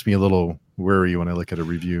that makes me a little wary when I look at a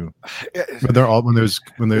review. But they're all it's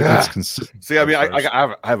consistent. See,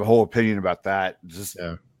 I have a whole opinion about that. Just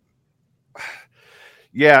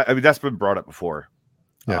that's been brought up before.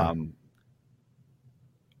 Yeah.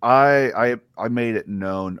 I made it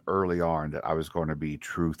known early on that I was going to be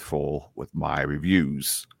truthful with my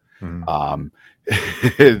reviews.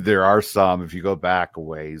 There are some, if you go back a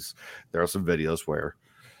ways, there are some videos where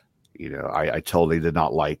I totally did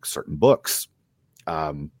not like certain books.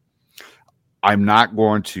 I'm not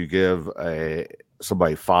going to give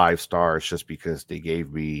somebody 5 stars just because they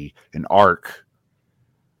gave me an arc.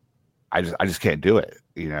 I just can't do it.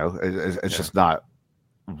 It's just not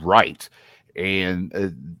right.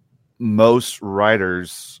 And most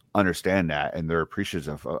writers understand that, and they're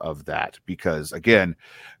appreciative of that, because again,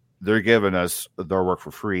 they're giving us their work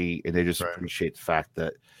for free, and they just appreciate the fact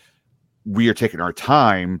that we are taking our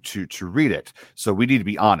time to read it. So we need to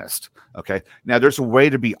be honest. Okay. Now there's a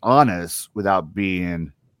way to be honest without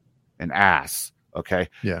being an ass. Okay.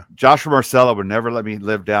 Yeah. Joshua Marcella would never let me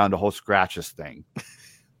live down the whole scratches thing.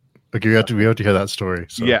 Okay. We have to hear that story.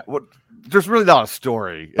 So. Yeah. Well, there's really not a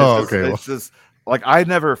story. Okay. It's just like, I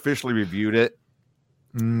never officially reviewed it.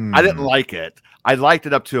 I didn't like it. I liked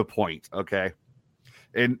it up to a point. Okay.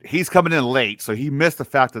 And he's coming in late, so he missed the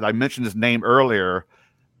fact that I mentioned his name earlier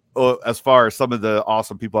as far as some of the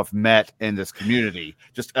awesome people I've met in this community.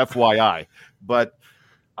 Just FYI. But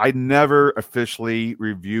I never officially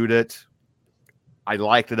reviewed it. I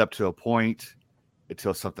liked it up to a point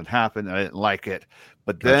until something happened and I didn't like it.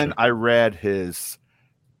 But then I read his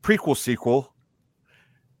prequel sequel,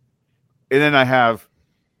 and then I have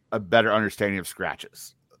a better understanding of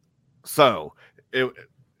Scratches. So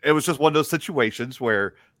it was just one of those situations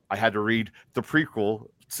where I had to read the prequel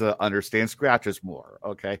to understand Scratches more.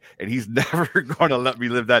 Okay. And he's never going to let me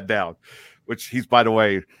live that down, which he's, by the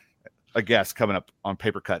way, a guest coming up on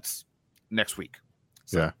Paper Cuts next week.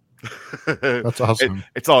 So. Yeah. That's awesome.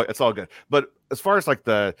 It's all good. But as far as like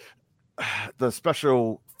the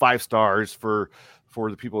special 5 stars for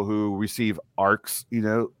the people who receive ARCs, you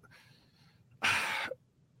know,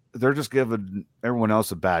 they're just giving everyone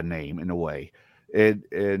else a bad name in a way.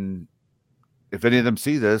 And if any of them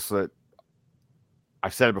see this,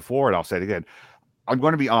 I've said it before and I'll say it again. I'm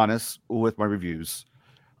going to be honest with my reviews.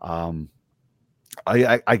 I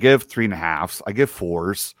give 3.5s. I give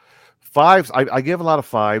 4s. 5s. I give a lot of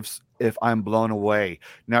 5s if I'm blown away.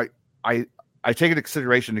 Now, I take into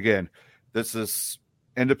consideration again, this is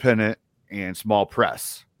independent and small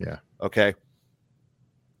press. Yeah. Okay.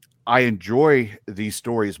 I enjoy these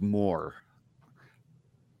stories more.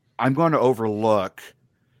 I'm going to overlook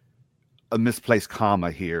a misplaced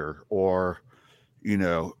comma here, or, you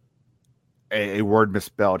know, a word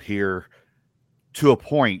misspelled here to a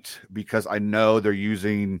point, because I know they're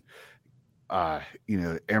using, you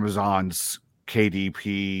know, Amazon's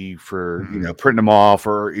KDP for, you know, printing them off,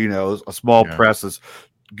 or, you know, a small press is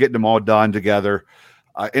getting them all done together.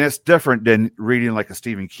 And it's different than reading like a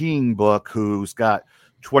Stephen King book who's got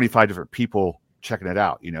 25 different people checking it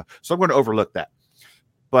out, you know. So I'm going to overlook that.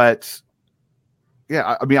 But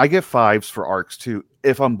yeah, I mean, I give 5s for ARCs too,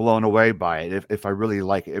 if I'm blown away by it, if I really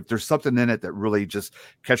like it, if there's something in it that really just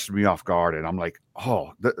catches me off guard and I'm like,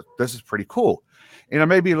 oh, this is pretty cool. And I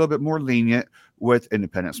may be a little bit more lenient with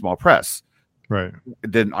independent small press, right,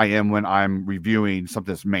 than I am when I'm reviewing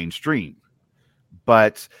something that's mainstream.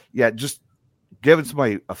 But yeah, just giving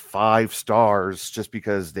somebody a 5 stars just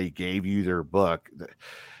because they gave you their book,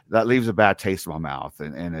 that leaves a bad taste in my mouth,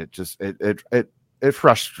 and it just it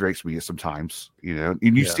frustrates me sometimes, you know.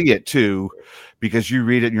 And you see it too, because you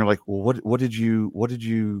read it and you're like, well, what did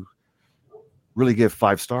you really give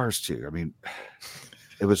 5 stars to? I mean,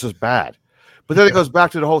 it was just bad. But then it goes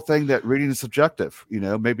back to the whole thing that reading is subjective. You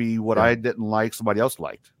know, maybe what I didn't like, somebody else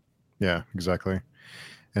liked. Yeah, exactly.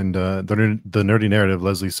 And the nerdy narrative,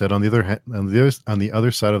 Leslie said, on the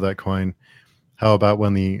other side of that coin, how about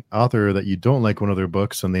when the author that you don't like one of their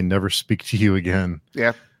books and they never speak to you again?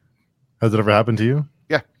 Yeah. Has it ever happened to you?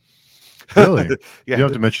 Yeah. Really? Yeah. You don't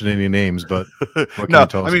have to mention any names, but what can you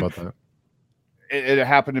tell us about that? It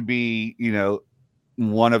happened to be, you know,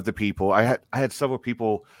 one of the people. I had several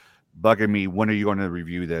people bugging me, when are you going to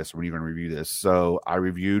review this? When are you going to review this? So I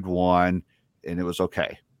reviewed one and it was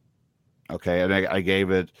okay. Okay. And I gave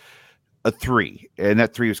it a 3, and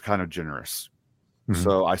that 3 was kind of generous. Mm-hmm.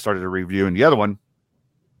 So I started reviewing the other one,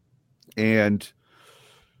 and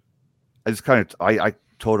I just kind of, I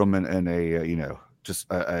told them in a, you know, just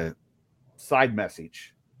a side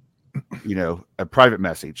message, you know, a private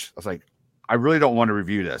message. I was like, I really don't want to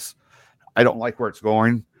review this. I don't like where it's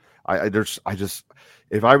going. I just,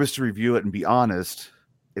 if I was to review it and be honest,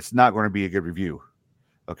 it's not going to be a good review.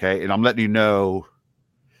 Okay. And I'm letting you know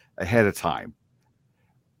ahead of time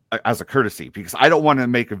as a courtesy, because I don't want to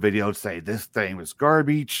make a video and say this thing was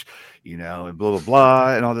garbage, you know, and blah, blah,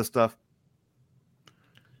 blah, and all this stuff.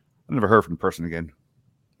 I never heard from the person again.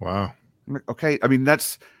 Wow. I'm like, okay. I mean,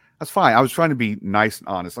 that's fine. I was trying to be nice and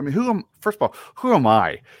honest. I mean, first of all, who am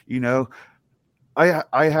I? You know,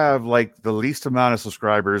 I have like the least amount of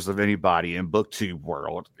subscribers of anybody in BookTube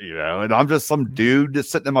world, you know, and I'm just some dude that's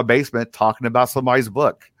sitting in my basement talking about somebody's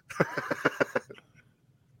book.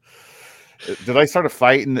 Did I start a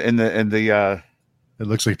fight in the It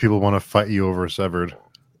looks like people want to fight you over Severed,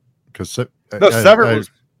 because Severed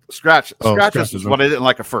was Scratches is what I didn't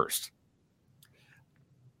like at first.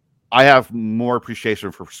 I have more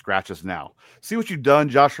appreciation for Scratches now. See what you've done,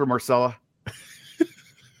 Joshua Marcella?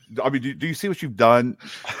 I mean, do you see what you've done?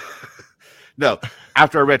 No.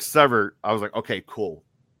 After I read Severed, I was like, okay, cool.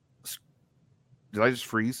 Did I just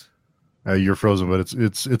freeze? You're frozen, but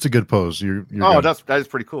it's a good pose. You're good. That is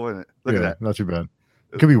pretty cool, isn't it? Look at that. Not too bad.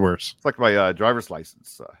 It could be worse. It's like my driver's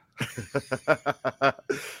license.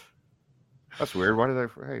 That's weird. Why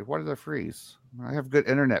did I freeze? I have good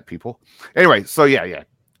internet, people. Anyway, so yeah,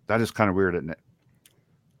 that is kind of weird, isn't it?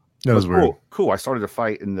 That was weird. Cool. I started a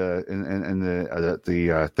fight in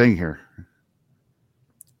the thing here.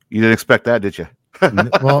 You didn't expect that, did you?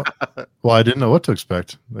 well, I didn't know what to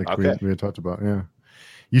expect. Like Okay. we had talked about. Yeah,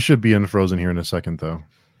 you should be unfrozen here in a second, though.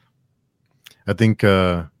 I think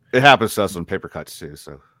it happens to us on paper cuts too.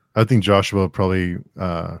 So I think Joshua probably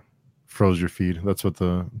froze your feed. That's what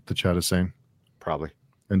the chat is saying. Probably.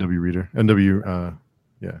 NW reader. NW.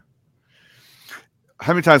 Yeah.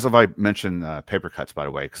 How many times have I mentioned paper cuts? By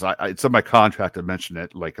the way, because it's in my contract. I mentioned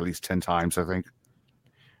it like at least 10 times. I think.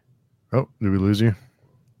 Oh, did we lose you?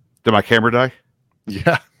 Did my camera die?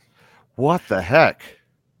 Yeah. What the heck?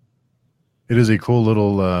 It is a cool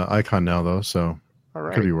little icon now, though, so All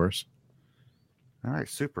right. It could be worse. All right,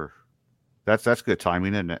 super. That's good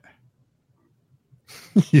timing, isn't it?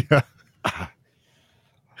 Yeah.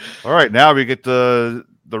 All right, now we get the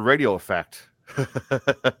radio effect.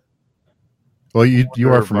 Well, you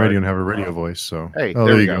are from radio and have a radio voice, so hey,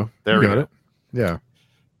 there you go. There we go. It. Yeah.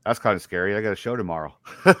 That's kind of scary. I got a show tomorrow.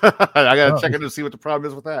 I got to check in to see what the problem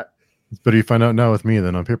is with that. But you find out now with me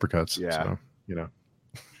than on paper cuts. Yeah. So,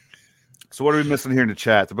 So what are we missing here in the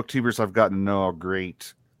chat? The booktubers I've gotten to know are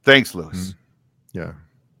great. Thanks, Lewis. Yeah.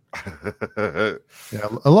 Yeah.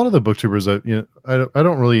 A lot of the booktubers that I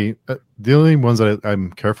don't really. The only ones that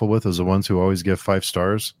I'm careful with is the ones who always give 5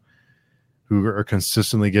 stars, who are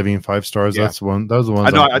consistently giving 5 stars. Yeah. That was the ones. I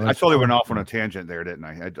know. I totally went off on a tangent there, didn't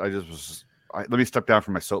I? I just was. Let me step down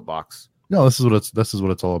from my soapbox. No, this is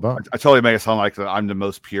what it's all about. I totally make it sound like that I'm the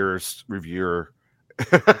most purest reviewer.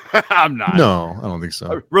 I'm not. No, I don't think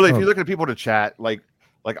so. Really, if you look at people to chat, like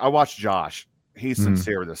I watch Josh. He's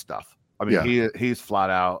sincere with this stuff. I mean, he's flat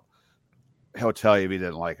out. He'll tell you if he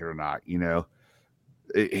didn't like it or not.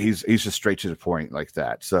 He's just straight to the point like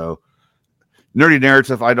that. So, nerdy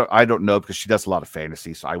narrative. I don't know because she does a lot of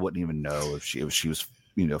fantasy, so I wouldn't even know if she was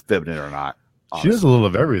fibbing it or not. Honestly. She does a little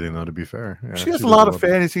of everything, though. To be fair, yeah, she does a lot of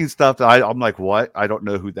fantasy and stuff. That I'm like, what? I don't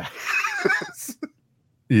know who that is.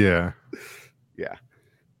 Yeah. Yeah.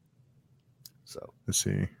 So let's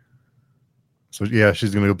see. So yeah,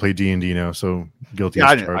 she's gonna go play D&D now. So guilty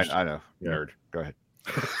as charged. I know. Nerd. Go ahead.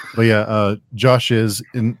 But yeah, Josh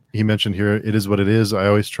he mentioned here, it is what it is. I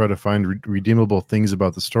always try to find redeemable things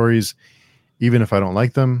about the stories, even if I don't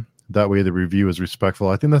like them. That way the review is respectful.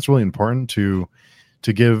 I think that's really important to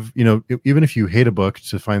give, even if you hate a book,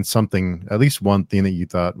 to find something, at least one thing that you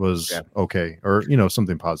thought was okay, or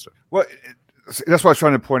something positive. Well, that's what I was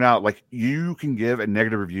trying to point out. Like, you can give a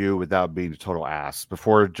negative review without being a total ass.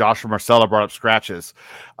 Before Josh or Marcella brought up scratches,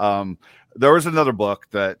 there was another book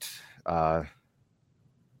that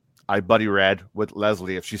I buddy read with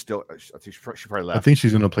Leslie. If she's still, I think she probably left. I think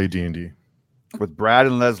she's going to play D&D. With Brad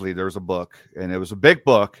and Leslie, there was a book, and it was a big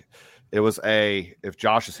book. It was if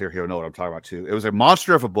Josh is here, he'll know what I'm talking about too. It was a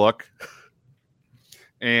monster of a book,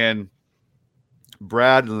 and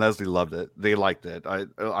Brad and Leslie loved it. They liked it.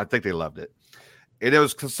 I think they loved it. And it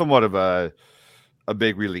was somewhat of a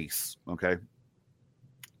big release. Okay.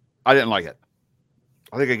 I didn't like it.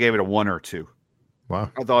 I think I gave it a 1 or 2.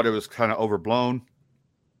 Wow. I thought it was kind of overblown.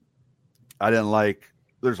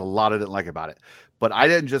 There's a lot I didn't like about it, but I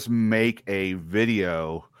didn't just make a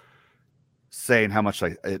video saying how much I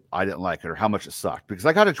didn't like it or how much it sucked, because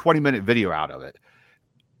I got a 20-minute video out of it.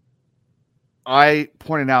 I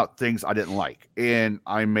pointed out things I didn't like, and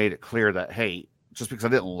I made it clear that, hey, just because I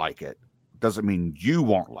didn't like it doesn't mean you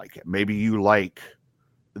won't like it. Maybe you like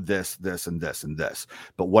this, this, and this, and this.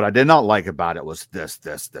 But what I did not like about it was this,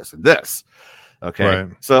 this, this, and this. Okay. Right.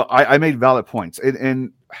 So I made valid points.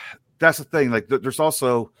 And that's the thing. Like, there's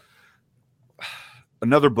also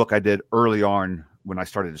another book I did early on when I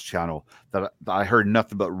started this channel that I heard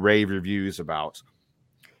nothing but rave reviews about.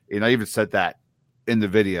 And I even said that in the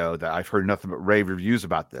video, that I've heard nothing but rave reviews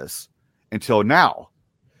about this until now,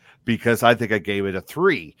 because I think I gave it a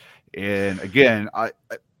 3. And again,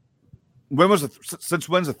 since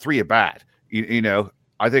when's a 3 a bad?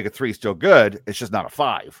 I think a 3 is still good. It's just not a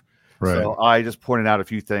 5. Right. So I just pointed out a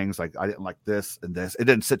few things, like I didn't like this and this. It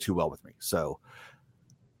didn't sit too well with me. So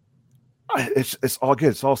it's all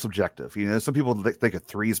good. It's all subjective. Some people think a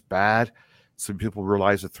 3 is bad. Some people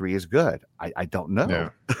realize a 3 is good. I don't know.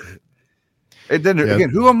 Yeah. And then again,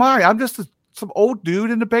 who am I? I'm just some old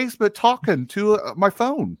dude in the basement talking to my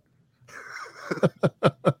phone.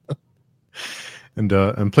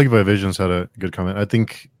 And Plague by Visions had a good comment. I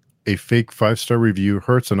think a fake 5-star review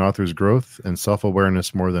hurts an author's growth and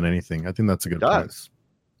self-awareness more than anything. I think that's a good point.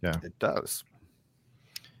 Yeah, it does.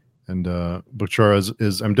 And Bookchar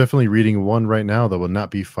is I'm definitely reading one right now that will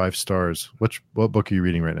not be 5 stars. What book are you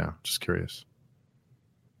reading right now? Just curious.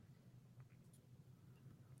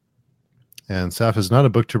 And Saf is not a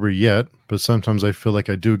booktuber yet, but sometimes I feel like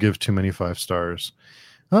I do give too many 5 stars.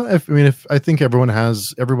 If I think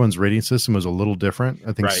everyone's rating system is a little different.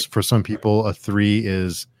 I think Right. for some people a 3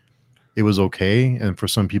 is it was okay, and for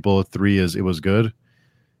some people a 3 is it was good.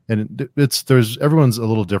 And there's everyone's a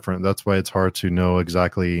little different. That's why it's hard to know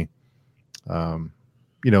exactly. Once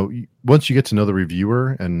you get to know the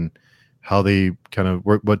reviewer and how they kind of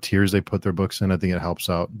what tiers they put their books in, I think it helps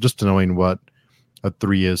out just knowing what a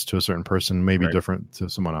 3 is to a certain person may be different to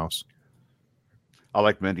someone else. I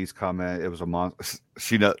like Mindy's comment. It was a monster.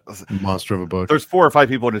 She knows monster of a book. There's 4 or 5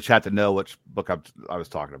 people in the chat that know which book I was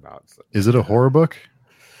talking about. So. Is it a horror book?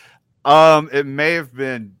 It may have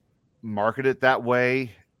been marketed that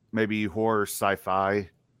way. Maybe horror sci-fi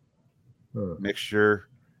mixture.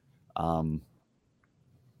 The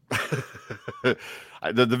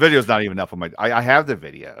video is not even up on my. I have the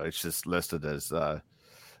video. It's just listed as a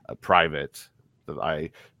private.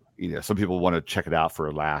 That some people want to check it out for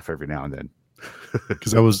a laugh every now and then.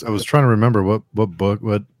 Because I was trying to remember what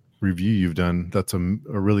review you've done. That's a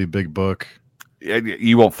really big book.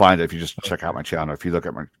 You won't find it if you just check out my channel. If you look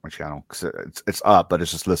at my channel, because it's up, but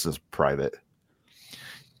it's just listed as private.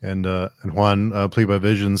 And Juan, Play by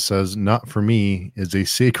Vision says, "Not for me" is a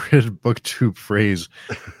sacred booktube phrase.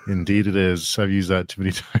 Indeed, it is. I've used that too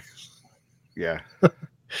many times. Yeah,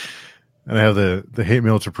 and I have the hate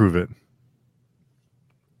mail to prove it.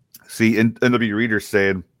 See, NW Reader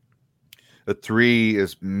saying a 3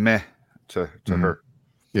 is meh to her.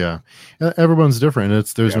 Yeah, everyone's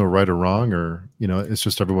different. There's no right or wrong, or it's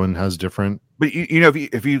just everyone has different. But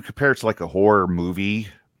if you compare it to like a horror movie.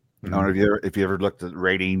 I don't know if you ever looked at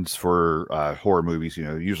ratings for horror movies.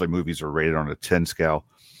 Usually movies are rated on a 10 scale.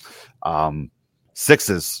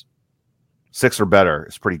 6 or better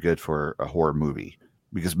is pretty good for a horror movie,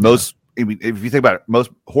 because most. I mean, if you think about it,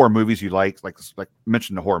 most horror movies you like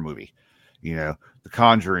mention the horror movie, The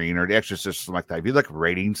Conjuring or The Exorcist, something like that. If you look at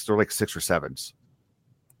ratings, they're like 6 or 7s.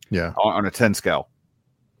 Yeah, on a 10 scale.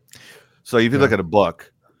 So if you look at a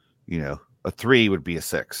book, a 3 would be a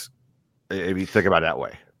 6. If you think about it that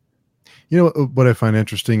way. What I find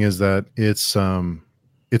interesting is that it's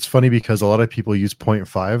funny because a lot of people use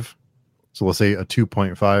 0.5. So let's say a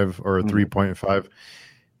 2.5 or a 3.5.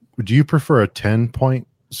 Do you prefer a 10-point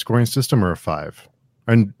scoring system or a 5?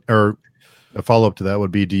 Or a follow-up to that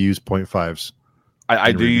would be, do you use 0.5s?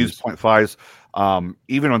 I do use 0.5s.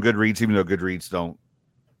 Even on Goodreads, even though Goodreads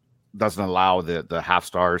doesn't allow the half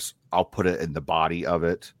stars, I'll put it in the body of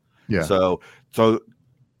it. Yeah. So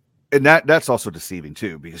and that's also deceiving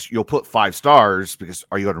too, because you'll put 5 stars because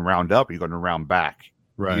are you going to round up or are you going to round back?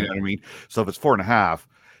 Right. You know what I mean? So if it's 4.5,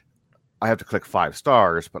 I have to click 5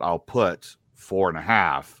 stars, but I'll put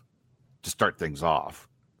 4.5 to start things off.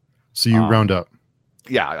 So you round up.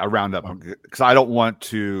 Yeah, I round up because I don't want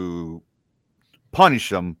to punish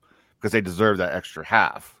them because they deserve that extra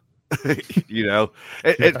half.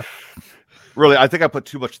 It really, I think I put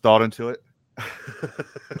too much thought into it.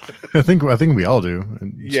 I think we all do at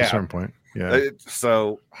a certain point. Yeah.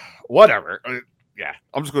 So whatever. Yeah,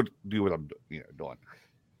 I'm just going to do what I'm doing.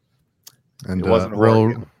 And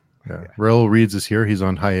Real Reads is here. He's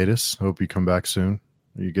on hiatus. Hope you come back soon.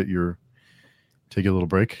 You take a little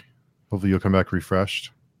break. Hopefully you'll come back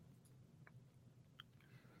refreshed.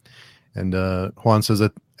 And Juan says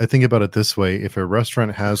that I think about it this way: if a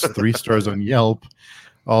restaurant has 3 stars on Yelp,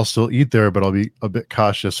 I'll still eat there, but I'll be a bit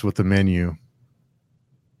cautious with the menu.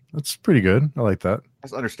 That's pretty good. I like that.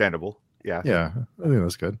 That's understandable. Yeah. Yeah, I think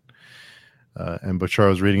that's good. And Bachar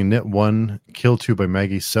was reading Knit 1, Kill 2 by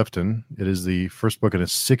Maggie Sefton. It is the first book in a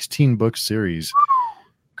 16-book series.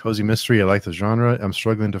 Cozy mystery. I like the genre. I'm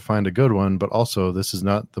struggling to find a good one, but also this is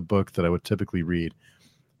not the book that I would typically read.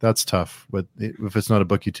 That's tough. But if it's not a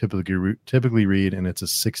book you typically read, and it's a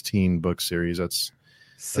 16-book series, that's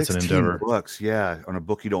an endeavor. 16 books, yeah, on a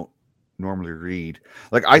book you don't normally read.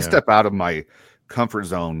 Like I step out of my comfort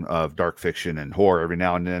zone of dark fiction and horror every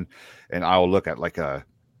now and then, and I'll look at like a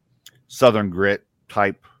Southern Grit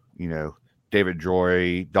type, David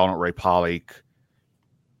Joy, Donald Ray Pollock.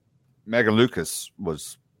 Megan Lucas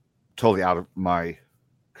was totally out of my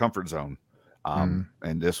comfort zone. And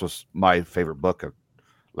this was my favorite book of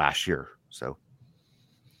last year. So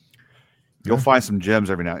you'll find some gems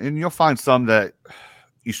every now and you'll find some that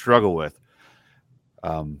you struggle with.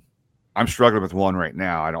 I'm struggling with one right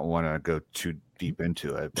now. I don't want to go too deep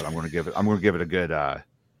into it, but I'm going to give it a good,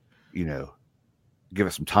 give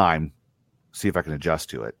it some time, see if I can adjust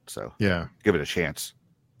to it. So give it a chance.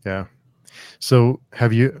 Yeah. So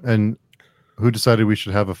who decided we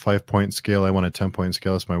should have a 5-point scale? I want a 10-point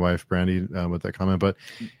scale. It's my wife, Brandy, with that comment. But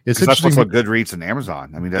it's that's what's on Goodreads and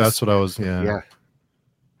Amazon. I mean, that's what I was. Yeah.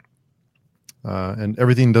 And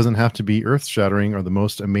everything doesn't have to be earth shattering or the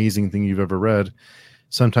most amazing thing you've ever read.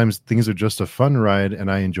 Sometimes things are just a fun ride,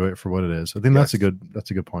 and I enjoy it for what it is. I think that's a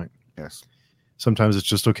good point. Yes. Sometimes it's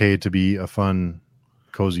just okay to be a fun,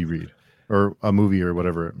 cozy read, or a movie, or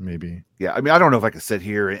whatever it may be. Yeah, I mean, I don't know if I could sit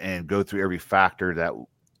here and go through every factor that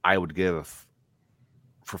I would give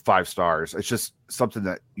for 5 stars. It's just something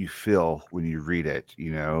that you feel when you read it,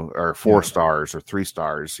 you know, or 4 stars or 3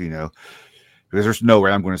 stars, you know, because there's no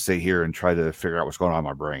way I'm going to sit here and try to figure out what's going on in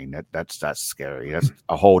my brain. That's scary. That's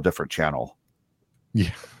a whole different channel.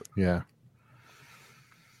 Yeah. Yeah.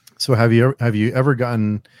 So have you ever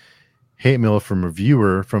gotten hate mail from a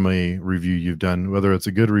viewer from a review you've done, whether it's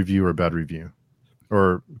a good review or a bad review,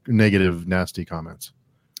 or negative, nasty comments?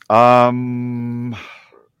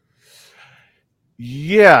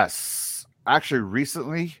 Yes, actually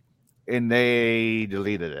recently, and they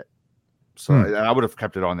deleted it. So I would have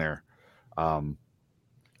kept it on there.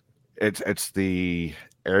 It's the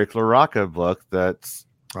Eric LaRocca book that's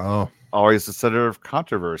always the center of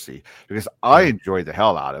controversy, because I enjoyed the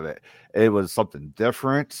hell out of it. It was something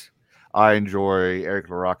different. I enjoy Eric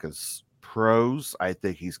LaRocca's prose. I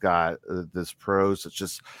think he's got this prose that's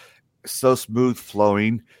just so smooth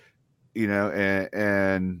flowing, you know,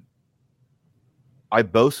 and I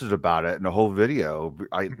boasted about it in the whole video.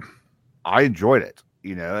 I enjoyed it,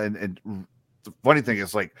 you know, and the funny thing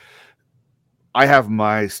is, like, I have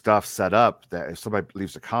my stuff set up that if somebody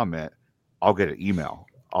leaves a comment, I'll get an email.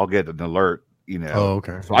 I'll get an alert, you know. Oh,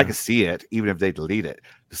 okay. So I can see it even if they delete it.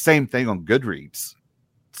 The same thing on Goodreads.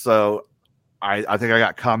 So I think I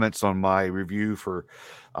got comments on my review for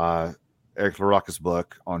Eric LaRocca's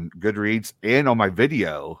book on Goodreads and on my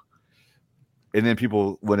video. And then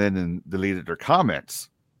people went in and deleted their comments.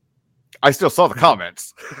 I still saw the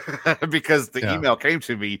comments because the email came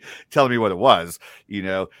to me telling me what it was. You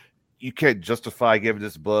know, you can't justify giving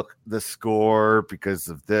this book this score because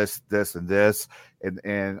of this, this, and this.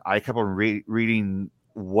 And I kept on reading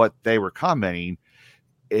what they were commenting,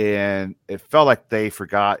 and it felt like they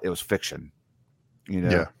forgot it was fiction. You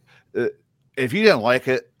know, if you didn't like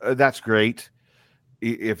it, that's great.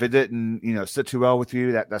 If it didn't, you know, sit too well with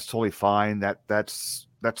you, that's totally fine. That's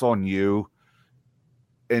on you,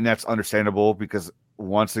 and that's understandable, because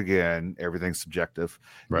once again, everything's subjective.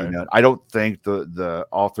 Right. You know, I don't think the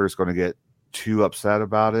author is going to get too upset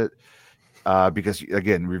about it, because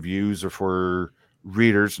again, reviews are for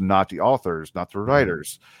readers, not the authors, not the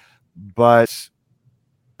writers. But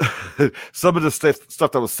some of the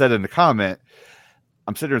stuff that was said in the comment,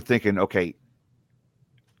 I'm sitting there thinking, okay,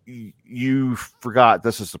 you forgot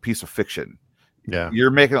this is a piece of fiction. Yeah,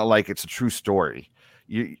 you're making it like it's a true story.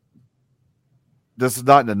 This is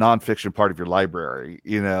not in the nonfiction part of your library.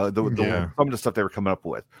 You know, some of the stuff they were coming up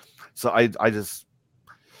with. So I just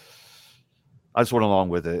went along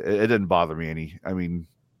with it. It didn't bother me any. I mean,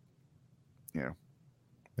 you know.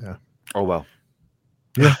 Yeah. Oh well.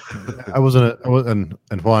 Yeah. I wasn't,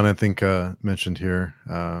 and Juan, I think, mentioned here.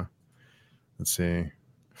 Let's see.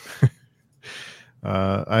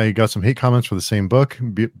 I got some hate comments for the same book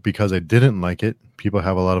because I didn't like it. People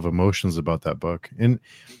have a lot of emotions about that book, and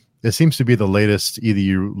it seems to be the latest, either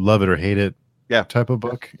you love it or hate it type of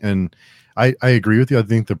book. And I agree with you. I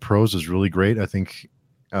think the prose is really great. I think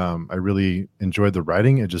I really enjoyed the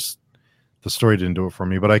writing. It just, the story didn't do it for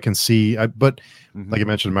me, but I can see, like I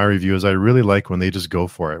mentioned in my review, is I really like when they just go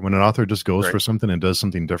for it. When an author just goes for something and does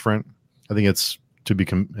something different, I think it's to be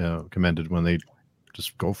commended when they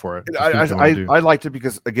just go for it. I liked it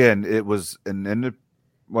because, again, it was it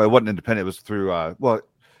wasn't independent. It was through, it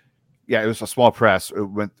was a small press.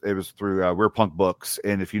 It was through Weird Punk Books.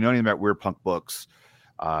 And if you know anything about Weird Punk Books,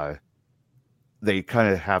 they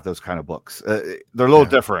kind of have those kind of books. They're a little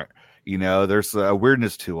different, you know, there's a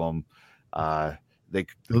weirdness to them. They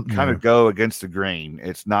kind of go against the grain.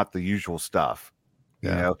 It's not the usual stuff, you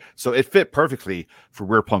know, so it fit perfectly for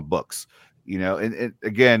Weird Punk Books, you know, and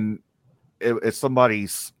again, it's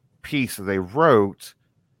somebody's piece that they wrote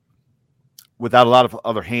without a lot of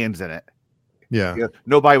other hands in it. Yeah. You know,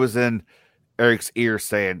 nobody was in Eric's ear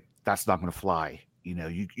saying, that's not going to fly. You know,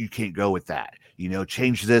 you can't go with that. You know,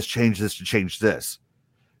 change this, and change this.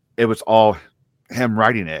 It was all him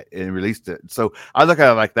writing it and released it. So I look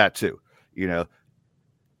at it like that too. You know,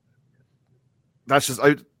 that's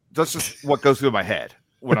just what goes through my head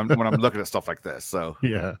when I'm looking at stuff like this. So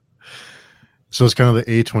yeah. So it's kind of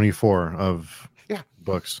the A24 of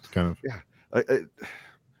books, kind of. Yeah.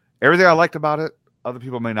 Everything I liked about it, other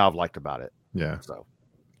people may not have liked about it. Yeah. So,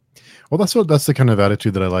 well, that's the kind of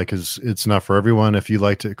attitude that I like. Is it's not for everyone. If you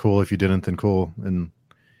liked it, cool. If you didn't, then cool. And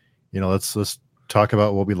you know, let's talk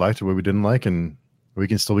about what we liked and what we didn't like, and We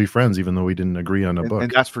can still be friends even though we didn't agree on a book.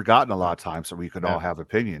 And that's forgotten a lot of times, so we could all have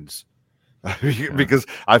opinions. Because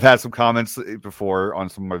I've had some comments before on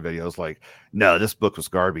some of my videos like, no, this book was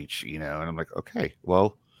garbage, and I'm like, okay,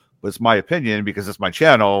 well, it's my opinion because it's my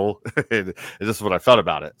channel and this is what I felt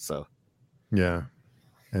about it. So yeah.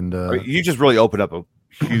 And you just really opened up a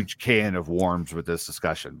huge can of worms with this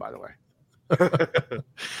discussion, by the way.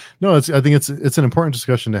 No, I think it's an important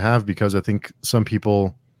discussion to have, because I think some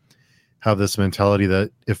people have this mentality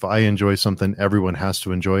that if I enjoy something, everyone has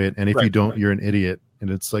to enjoy it, and if you don't, you're an idiot. And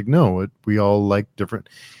it's like, no, we all like different.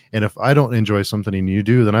 And if I don't enjoy something and you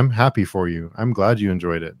do, then I'm happy for you. I'm glad you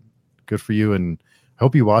enjoyed it. Good for you. And I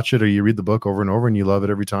hope you watch it or you read the book over and over and you love it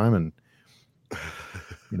every time. And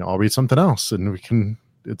I'll read something else, and we can.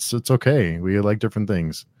 It's okay. We like different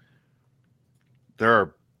things. There are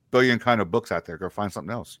a billion kind of books out there. Go find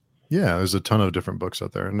something else. Yeah, there's a ton of different books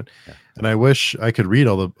out there, and I wish I could read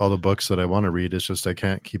all the books that I want to read. It's just I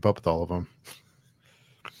can't keep up with all of them.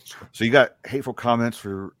 So you got hateful comments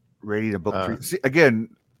for rating a book 3. See, again,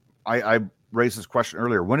 I raised this question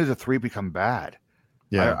earlier. When did a 3 become bad?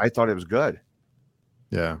 Yeah, I thought it was good.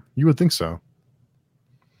 Yeah, you would think so.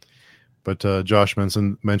 But Josh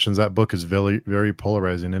mentions that book is very, very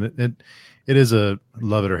polarizing, and it is a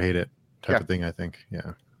love it or hate it type of thing, I think.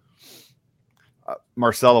 Yeah.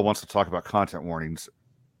 Marcella wants to talk about content warnings.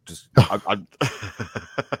 Just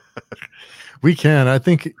we can. I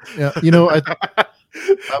think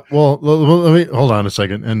well, let me hold on a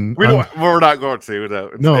second. And we're not going to.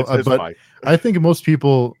 It's but fine. I think most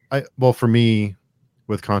people. For me,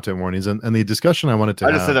 with content warnings and the discussion I wanted to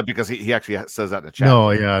I just said that because he actually says that in the chat. No,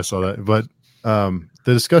 yeah, I saw that. But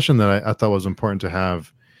the discussion that I thought was important to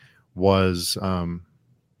have was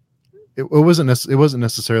it wasn't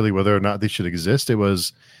necessarily whether or not they should exist. It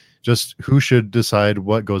was just who should decide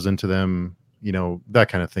what goes into them, that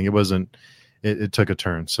kind of thing. It wasn't. It took a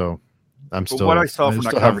turn. So I'm still. What I saw from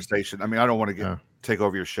that conversation. I mean, I don't want to take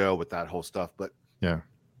over your show with that whole stuff, but yeah,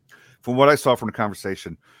 from what I saw from the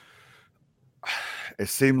conversation, it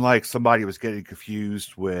seemed like somebody was getting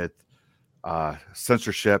confused with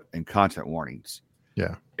censorship and content warnings.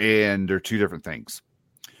 Yeah. And they're two different things.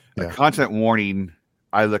 Yeah. A content warning,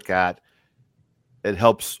 I look at, it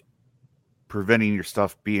helps preventing your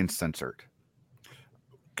stuff being censored.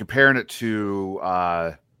 Comparing it to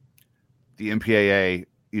the MPAA,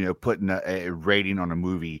 putting a rating on a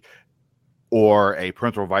movie or a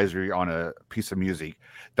parental advisory on a piece of music,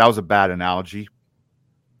 that was a bad analogy.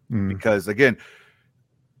 Because, again,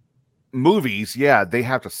 movies, they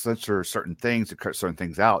have to censor certain things and cut certain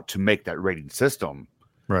things out to make that rating system.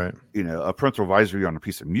 Right. A parental advisory on a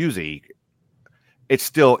piece of music, it's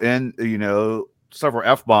still in, several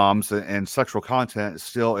F-bombs and sexual content is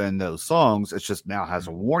still in those songs. It just now has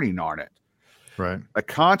a warning on it. Right. A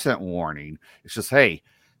content warning, it's just, hey,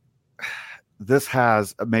 this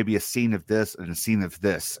has maybe a scene of this and a scene of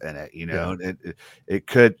this in it, it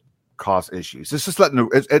could cause issues. It's just letting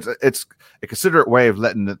it's a considerate way of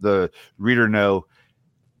letting the reader know,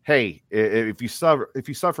 hey, if you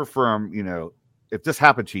suffer from, if this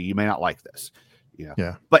happened to you, you may not like this,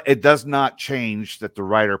 but it does not change that the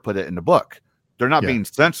writer put it in the book. They're not being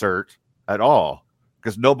censored at all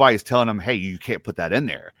because nobody's telling them, hey, you can't put that in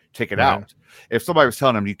there, take it out. If somebody was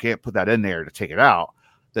telling them you can't put that in there to take it out,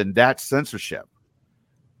 then that's censorship,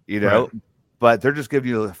 but they're just giving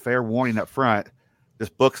you a fair warning up front. This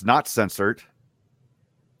book's not censored.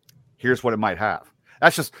 Here's what it might have.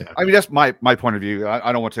 That's just, I mean, that's my point of view.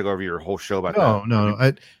 I don't want to take over your whole show about that.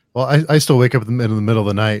 No. I still wake up in the middle of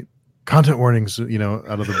the night, content warnings, out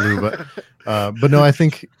of the blue, but no, I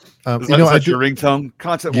think, is that your ringtone?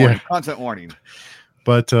 Content warning, content warning.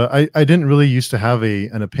 But I didn't really used to have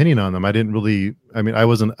an opinion on them. I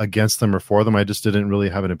wasn't against them or for them. I just didn't really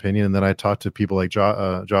have an opinion. And then I talked to people like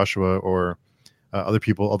Joshua or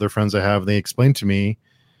other friends I have. They explained to me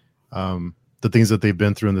the things that they've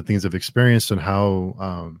been through and the things they've experienced and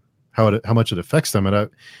how much it affects them. And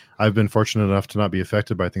I've been fortunate enough to not be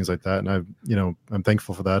affected by things like that. And I'm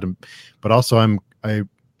thankful for that. But also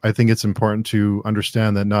I think it's important to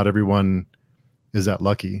understand that not everyone is that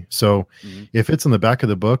lucky. So if it's in the back of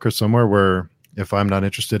the book or somewhere where if I'm not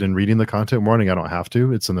interested in reading the content warning, I don't have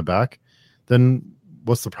to, it's in the back, then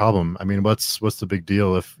what's the problem? I mean, what's the big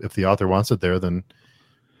deal? If the author wants it there, then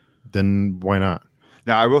why not?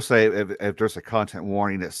 Now, I will say if there's a content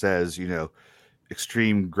warning that says,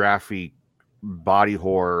 extreme graphic body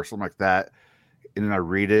horror or something like that, and then I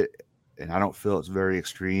read it and I don't feel it's very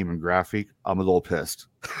extreme and graphic, I'm a little pissed.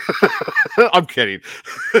 I'm kidding.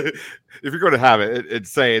 If you're going to have it and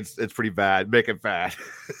say it's pretty bad, make it bad.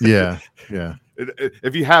 Yeah.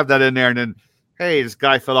 If you have that in there and then, hey, this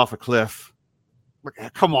guy fell off a cliff,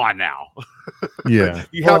 Like, come on now. Yeah.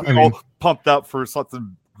 You have me all pumped up for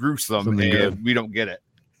something gruesome, something and good. we don't get it.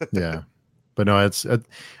 Yeah. But no, I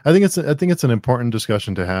think it's an important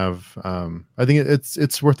discussion to have. I think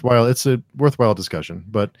it's worthwhile. It's a worthwhile discussion,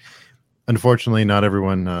 but unfortunately, not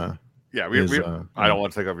everyone. I don't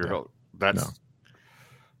want to take over your vote.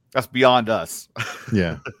 That's beyond us.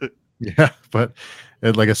 Yeah, yeah. But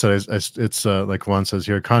like I said, it's like Juan says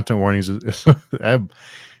here, content warnings. I have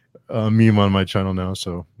a meme on my channel now,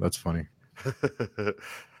 so that's funny.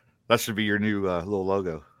 That should be your new little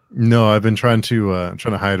logo. No, I've been trying to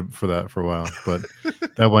hide for that for a while, but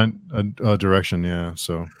that went a direction, yeah.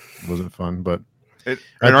 So it wasn't fun, but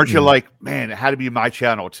aren't you like, man? It had to be my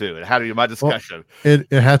channel too. It had to be my discussion. Well,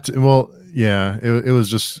 it had to. Well, yeah. It was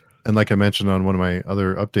just, and like I mentioned on one of my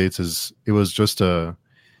other updates, it was just I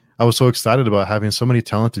was so excited about having so many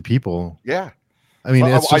talented people. Yeah, I mean,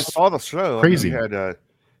 I saw the show. Crazy. I mean, we had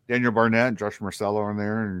Daniel Barnett and Josh Marcello on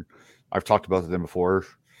there, and I've talked about them before.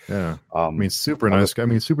 Yeah, I mean, super nice guy. I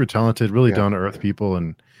mean, super talented, really down to earth people,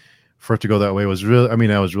 and for it to go that way was really. I mean,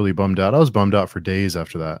 I was really bummed out. I was bummed out for days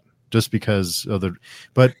after that, just because of it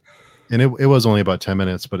was only about 10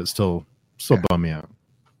 minutes, but it still bummed me out.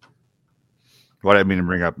 Well, I didn't mean to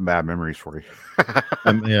bring up bad memories for you.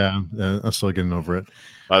 I'm still getting over it.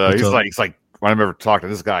 He's like, when I'm ever talking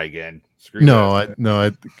to this guy again. I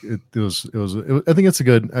think it's a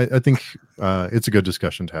good. I think it's a good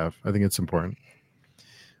discussion to have. I think it's important.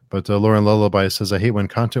 But Lauren Lullaby says, I hate when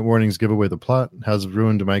content warnings give away the plot. Has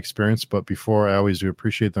ruined my experience, but before I always do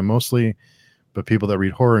appreciate them mostly. But people that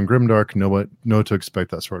read horror and grimdark know to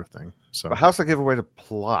expect that sort of thing. So but how's that give away the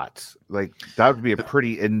plot? Like that would be a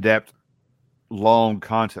pretty in-depth, long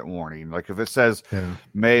content warning. Like if it says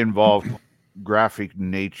may involve graphic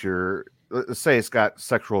nature, let's say it's got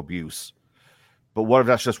sexual abuse. But what if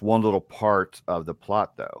that's just one little part of the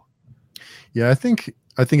plot though? Yeah, I think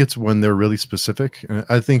it's when they're really specific. And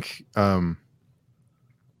I think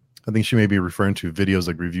she may be referring to videos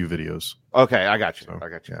like review videos. Okay, I got you. So, I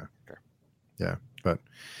got you. Yeah. Okay. Yeah, but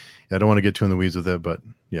I don't want to get too in the weeds with it, but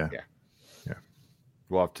yeah.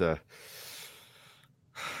 We'll have to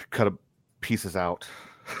cut pieces out.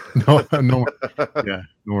 No, no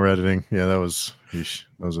more editing. Yeah, that was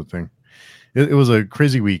a thing. It was a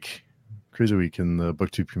crazy week in the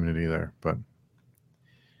BookTube community there, but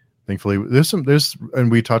thankfully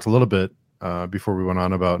and we talked a little bit before we went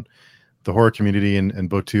on about the horror community and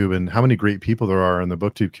BookTube and how many great people there are in the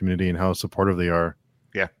BookTube community and how supportive they are.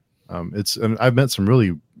 Yeah. And I've met some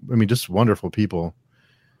really, just wonderful people,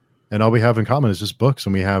 and all we have in common is just books,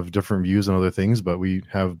 and we have different views on other things, but we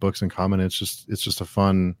have books in common. It's just a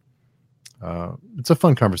fun, it's a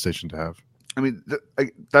fun conversation to have. I mean,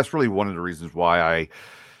 that's really one of the reasons why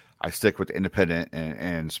I stick with independent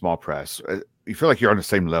and small press. You feel like you're on the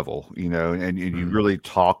same level, and you really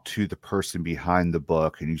talk to the person behind the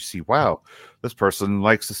book, and you see, wow, this person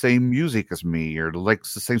likes the same music as me, or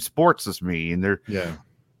likes the same sports as me, and they're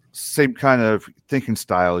same kind of thinking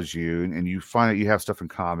style as you, and you find that you have stuff in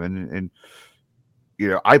common.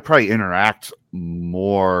 And I probably interact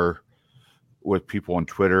more with people on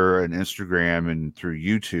Twitter and Instagram and through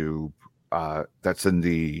YouTube. That's in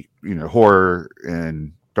the horror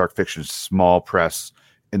and dark fiction small press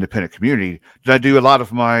independent community than I do a lot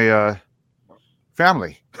of my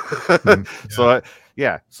family. So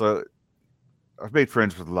I've made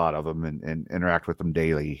friends with a lot of them and interact with them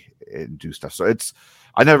daily and do stuff. So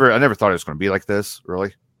I never thought it was going to be like this,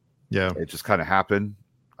 really. Yeah, it just kind of happened.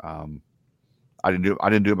 I didn't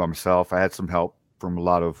do it by myself. I had some help from a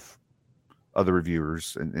lot of other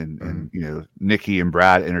reviewers, and Nikki and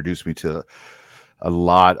Brad introduced me to a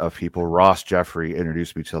lot of people. Ross Jeffrey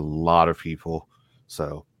introduced me to a lot of people.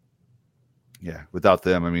 So yeah, without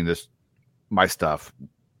them, my stuff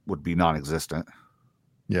would be non-existent.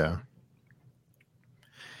 Yeah.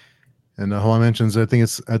 And Hala mentions, I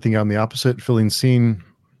think I'm the opposite. Feeling seen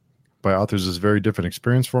by authors is a very different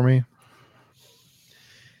experience for me.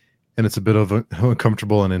 And it's a bit of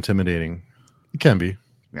uncomfortable and intimidating. It can be.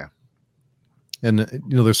 Yeah. And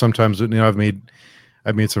there's sometimes I've made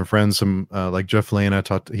some friends, some like Jeff Lane.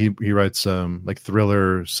 He writes like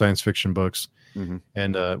thriller science fiction books. Mm-hmm.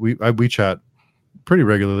 And we chat pretty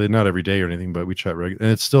regularly, not every day or anything, but we chat regularly.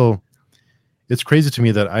 And it's crazy to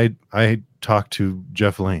me that I talk to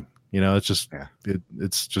Jeff Lane. It's just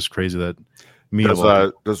it's just crazy that me.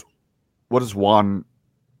 What does Juan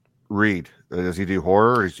read? Does he do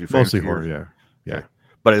horror? Or does he mostly horror? Yeah.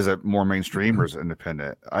 But is it more mainstream or is it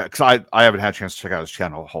independent? Because I haven't had a chance to check out his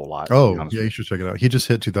channel a whole lot. Oh yeah, you should check it out. He just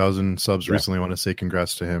hit 2,000 subs recently. I want to say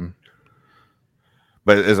congrats to him.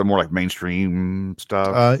 But is it more like mainstream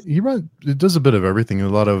stuff? It does a bit of everything. A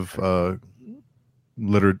lot of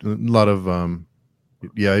a lot of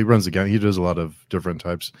yeah, he runs the gamut. He does a lot of different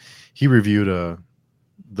types. He reviewed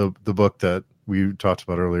the book that we talked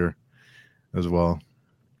about earlier as well.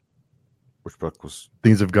 Which book was?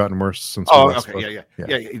 Things Have Gotten Worse Since. Oh, okay,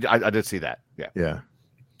 yeah. I did see that. Yeah.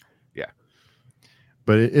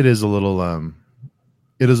 But it is a little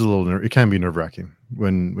it can be nerve-wracking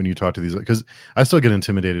when you talk to these, because I still get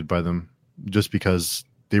intimidated by them just because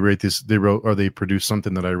they produce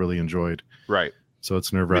something that I really enjoyed. Right. So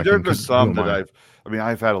it's nerve-wracking. I mean, there's some that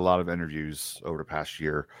I've had a lot of interviews over the past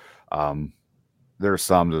year. There are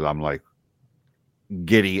some that I'm like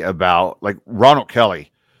giddy about, like Ronald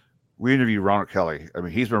Kelly. We interviewed Ronald Kelly. I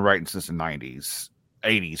mean, he's been writing since the 90s,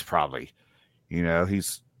 80s probably. You know,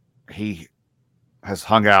 he has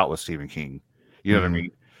hung out with Stephen King. You know what I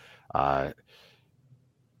mean?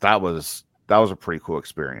 That was a pretty cool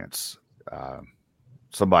experience.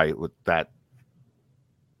 Somebody with that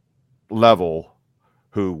level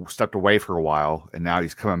who stepped away for a while, and now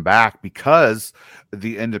he's coming back because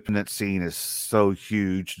the independent scene is so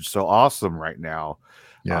huge and so awesome right now.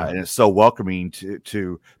 Yeah. And it's so welcoming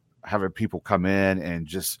to having people come in and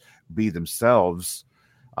just be themselves.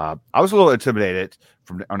 I was a little intimidated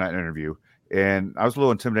on that interview, and I was a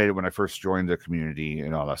little intimidated when I first joined the community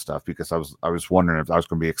and all that stuff, because I was wondering if I was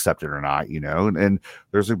going to be accepted or not, you know. And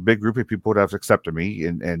there's a big group of people that have accepted me,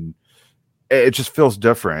 and it just feels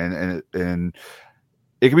different, and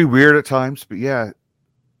it can be weird at times, but yeah,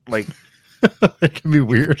 like it can be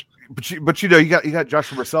weird. But you know, you got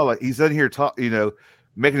Joshua Marcella. He's in here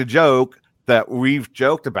making a joke that we've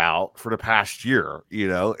joked about for the past year, you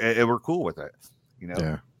know, and we're cool with it, you know.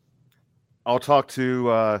 Yeah. I'll talk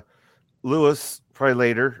to Lewis probably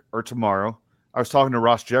later or tomorrow. I was talking to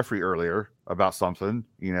Ross Jeffrey earlier about something,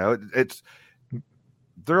 you know.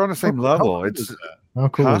 They're on the same level. How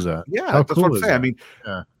cool is that? Yeah, that's what I'm saying. I mean,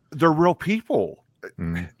 they're real people.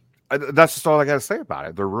 That's just all I got to say about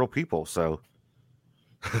it. They're real people. So,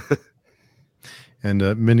 and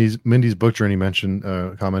Mindy's book journey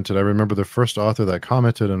commented, I remember the first author that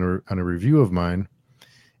commented on a review of mine.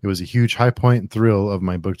 It was a huge high point and thrill of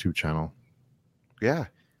my BookTube channel. Yeah.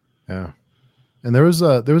 And there was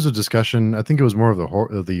a discussion. I think it was more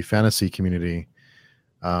of the fantasy community.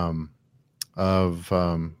 There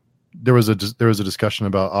was a discussion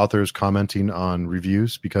about authors commenting on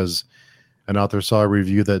reviews because an author saw a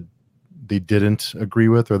review that they didn't agree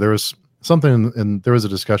with, or there was something, and there was a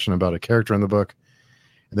discussion about a character in the book,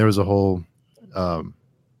 and there was a whole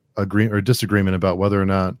disagreement about whether or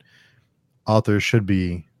not authors should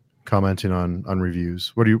be commenting on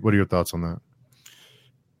reviews. What are your thoughts on that?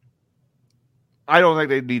 I don't think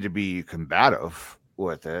they need to be combative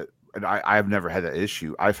with it, and I've never had that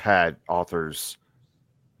issue. I've had authors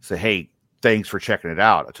say, "Hey, thanks for checking it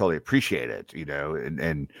out. I totally appreciate it," you know,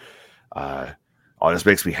 and this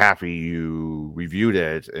makes me happy you reviewed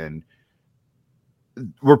it, and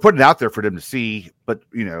we're putting it out there for them to see. But,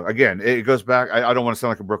 you know, again, it goes back. I don't want to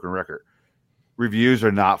sound like a broken record. Reviews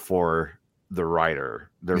are not for the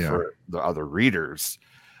writer. They're for the other readers,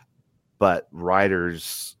 but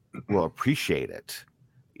writers will appreciate it,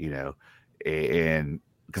 you know, and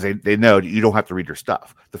because they know that you don't have to read their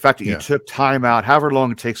stuff. The fact that you took time out, however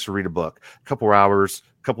long it takes to read a book, a couple hours,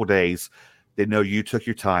 a couple days, they know you took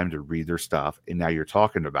your time to read their stuff, and now you're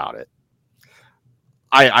talking about it.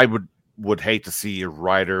 I would hate to see a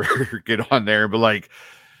writer get on there and be like,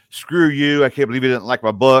 "Screw you! I can't believe you didn't like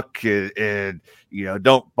my book, and you know,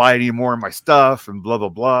 don't buy any more of my stuff," and blah blah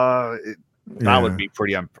blah. That would be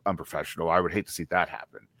pretty unprofessional. I would hate to see that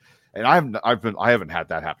happen. And I haven't had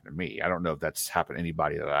that happen to me. I don't know if that's happened to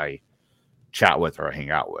anybody that I chat with or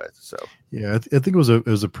hang out with. So yeah, I think it was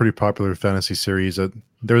a pretty popular fantasy series.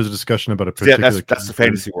 There was a discussion about a particular. That's the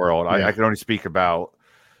fantasy world. Yeah. I can only speak about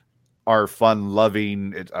our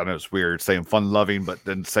fun-loving. I know it's weird saying fun-loving, but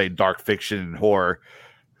then say dark fiction and horror.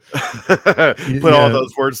 Put all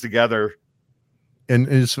those words together. And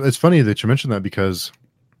it's funny that you mentioned that, because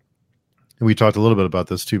we talked a little bit about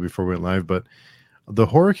this too before we went live, but the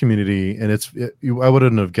horror community, and I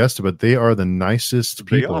wouldn't have guessed it, but they are the nicest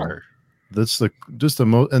people. They are. That's the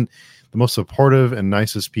most supportive and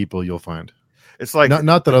nicest people you'll find. It's like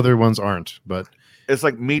not that other ones aren't, but it's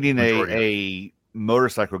like meeting a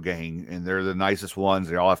motorcycle gang, and they're the nicest ones.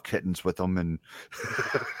 They all have kittens with them, and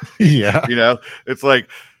yeah, you know, it's like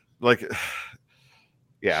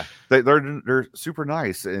yeah, they're super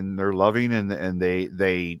nice, and they're loving, and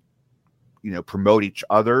they you know, promote each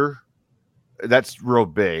other. That's real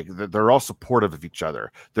big. They're all supportive of each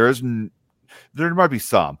other. There might be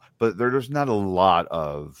some, but there's not a lot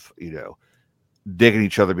of, you know, digging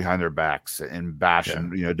each other behind their backs and bashing,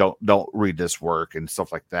 don't read this work and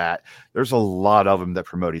stuff like that. There's a lot of them that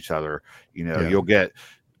promote each other. You'll get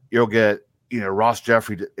Ross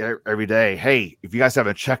Jeffrey every day. Hey, if you guys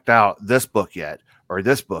haven't checked out this book yet or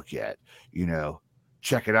this book yet,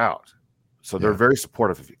 check it out. So they're very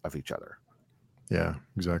supportive of each other. Yeah,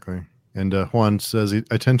 exactly. And Juan says,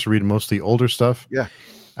 I tend to read mostly older stuff. Yeah.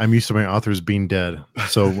 I'm used to my authors being dead.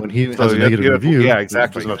 So when he has a negative review,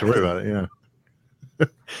 exactly. doesn't have to worry about it. Yeah.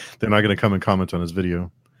 They're not going to come and comment on his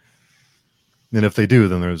video. And if they do,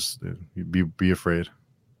 then be afraid.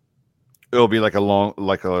 It'll be like a long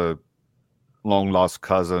lost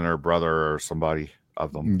cousin or brother or somebody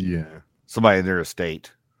of them. Yeah. Somebody in their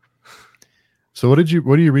estate. So what are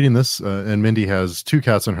you reading this? And Mindy has 2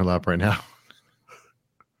 cats on her lap right now.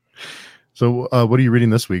 So what are you reading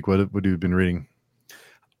this week? What have you been reading?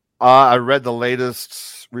 I read the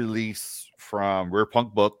latest release from Rare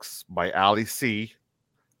Punk Books by Ali C.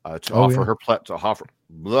 To offer her pleasure.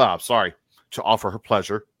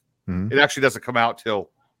 Mm-hmm. It actually doesn't come out till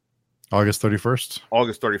August 31st.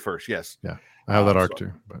 August 31st. Yes. Yeah, I have that arc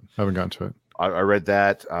too, but I haven't gotten to it. I read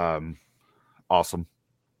that. Awesome.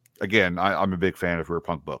 Again, I'm a big fan of Rare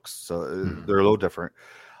Punk Books, so they're a little different.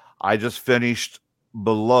 I just finished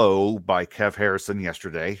Below by Kev Harrison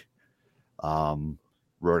yesterday.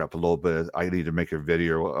 Wrote up a little bit. I need to make a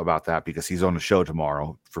video about that because he's on the show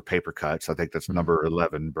tomorrow for Paper Cuts. I think that's number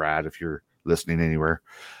 11, Brad, if you're listening anywhere.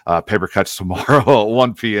 Paper Cuts tomorrow at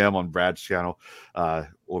 1 p.m. on Brad's channel.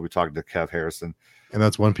 We'll be talking to Kev Harrison. And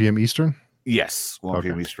that's 1 p.m. Eastern? Yes, 1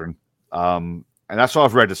 p.m. Eastern. And that's all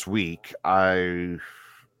I've read this week. I'm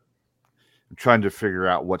trying to figure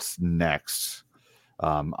out what's next.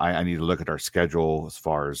 I need to look at our schedule as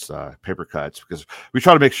far as Paper Cuts because we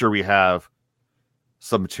try to make sure we have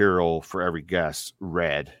some material for every guest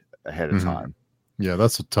read ahead of time. Yeah,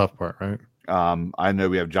 that's the tough part, right? I know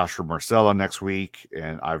we have Joshua Marcella next week,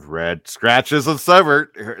 and I've read Scratches and Severed.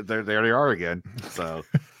 There they are again. So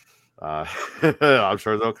I'm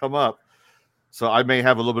sure they'll come up. So I may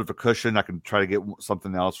have a little bit of a cushion. I can try to get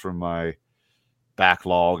something else from my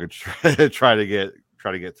backlog and try to get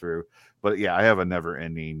through. But yeah, I have a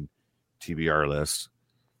never-ending TBR list.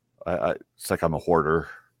 It's like I'm a hoarder.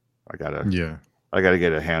 I gotta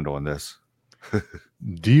get a handle on this.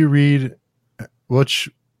 Do you read? Which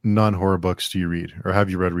non-horror books do you read, or have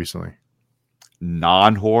you read recently?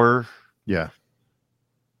 Non-horror? Yeah.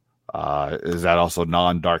 Is that also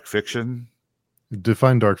non-dark fiction?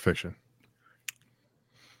 Define dark fiction.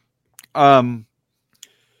 Real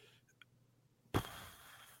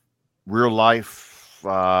life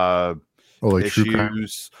like issues. True crime?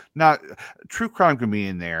 Not true crime can be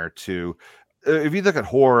in there too. If you look at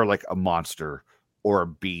horror, like a monster or a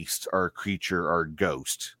beast or a creature or a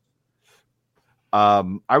ghost,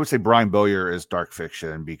 I would say Brian Bowyer is dark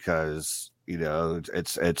fiction because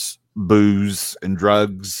it's booze and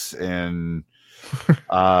drugs and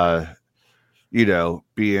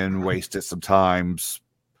being wasted sometimes,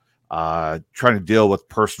 trying to deal with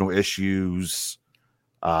personal issues,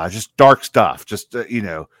 just dark stuff.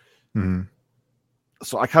 Mm-hmm.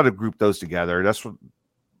 So I kind of group those together. That's what.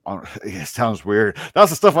 It sounds weird. That's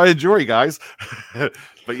the stuff I enjoy, guys.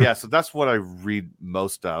 But yeah, so that's what I read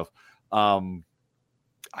most of. I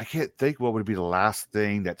can't think what would be the last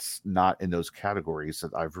thing that's not in those categories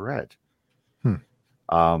that I've read.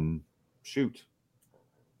 Shoot.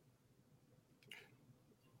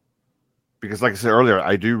 Because like I said earlier,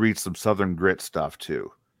 I do read some Southern Grit stuff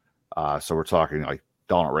too. So we're talking like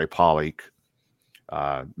Donald Ray Pollock,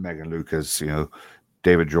 Megan Lucas,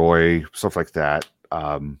 David Joy, stuff like that.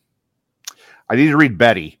 I need to read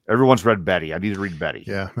Betty. Everyone's read Betty. I need to read Betty.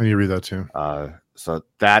 Yeah, I need to read that too. So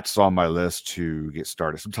that's on my list to get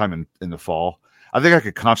started sometime in the fall. I think I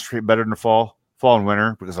could concentrate better in the fall and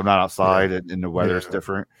winter because I'm not outside and the weather is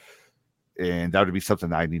different. And that would be something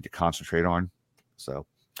that I need to concentrate on. So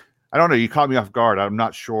I don't know. You caught me off guard. I'm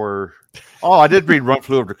not sure. Oh, I did read Run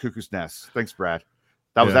Flew Over the Cuckoo's Nest. Thanks, Brad.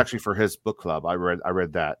 That was actually for his book club. I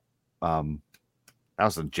read that. That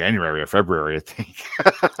was in January or February, I think.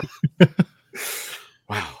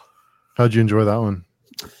 Wow. How'd you enjoy that one?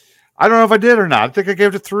 I don't know if I did or not. I think I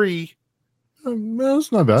gave it a 3.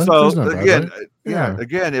 That's not bad. So not again, bad, right?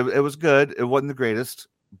 Again, it was good. It wasn't the greatest,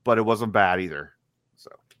 but it wasn't bad either. So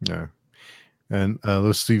yeah. And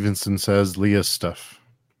Lewis Stevenson says Leah's stuff.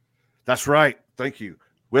 That's right. Thank you.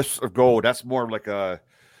 Wisps of Gold. That's more like a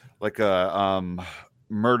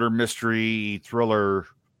murder mystery thriller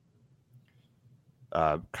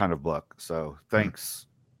kind of book. So thanks,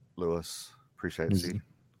 Lewis. Appreciate it.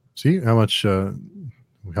 See how much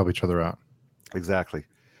we help each other out. Exactly.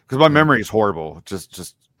 Because my memory is horrible.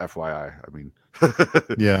 Just FYI. I mean,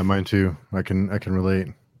 Yeah, mine too. I can relate.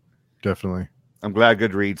 Definitely. I'm glad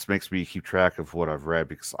Goodreads makes me keep track of what I've read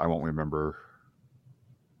because I won't remember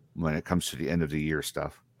when it comes to the end of the year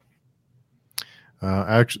stuff.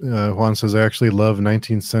 Juan says, I actually love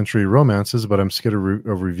 19th century romances, but I'm scared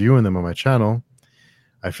of reviewing them on my channel.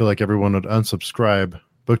 I feel like everyone would unsubscribe.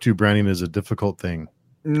 Booktube branding is a difficult thing.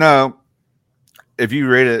 No, if you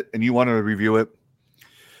rate it and you want to review it,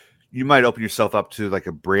 you might open yourself up to like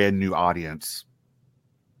a brand new audience.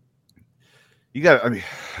 You got, I mean,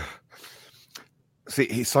 see,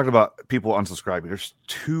 he's talking about people unsubscribing. There's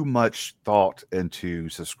too much thought into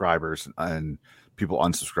subscribers and people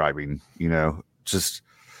unsubscribing. You know, just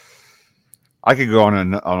I could go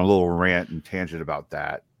on a little rant and tangent about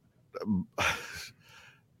that.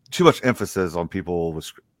 Too much emphasis on people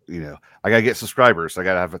with, you know, I gotta get subscribers. I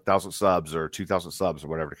gotta have 1,000 subs or 2,000 subs or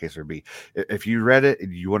whatever the case may be. If you read it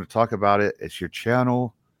and you want to talk about it, it's your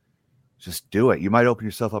channel. Just do it. You might open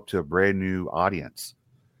yourself up to a brand new audience.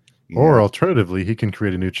 Or alternatively, he can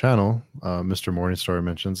create a new channel. Mr. Morningstar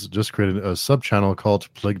mentions just created a sub channel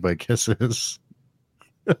called Plagued by Kisses.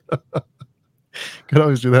 Could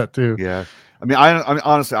always do that too. Yeah, I mean,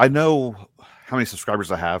 honestly, I know how many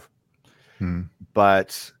subscribers I have,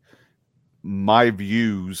 but my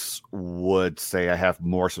views would say I have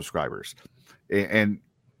more subscribers, and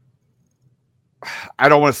I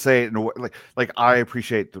don't want to say it in a way, like I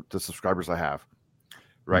appreciate the subscribers I have,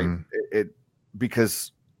 right? It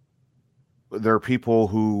because there are people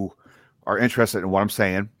who are interested in what I'm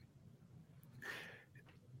saying.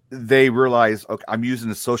 They realize, okay, I'm using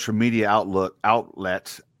a social media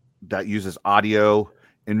outlet that uses audio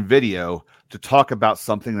and video to talk about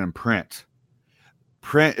something in print.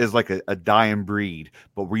 Print is like a dying breed,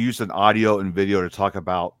 but we're using audio and video to talk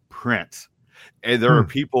about print. And there are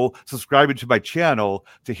people subscribing to my channel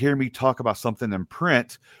to hear me talk about something in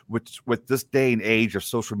print, which with this day and age of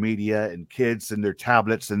social media and kids and their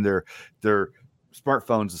tablets and their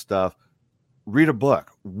smartphones and stuff. Read a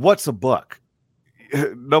book. What's a book?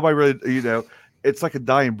 Nobody really, you know, it's like a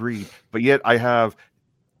dying breed. But yet I have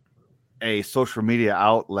a social media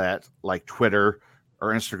outlet like Twitter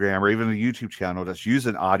or Instagram or even a YouTube channel that's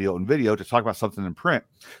using audio and video to talk about something in print.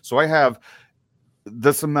 So I have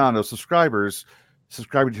this amount of subscribers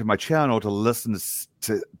subscribing to my channel to listen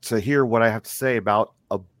to hear what I have to say about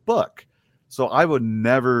a book. So I would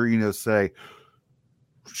never, you know, say,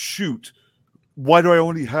 shoot, why do I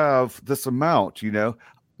only have this amount? You know,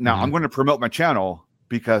 now I'm going to promote my channel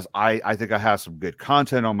because I think I have some good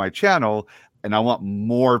content on my channel and I want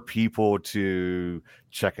more people to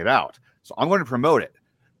check it out. So I'm going to promote it,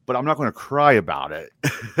 but I'm not going to cry about it.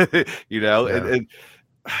 You know, and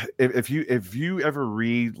if you ever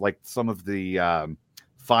read like some of the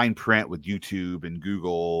fine print with YouTube and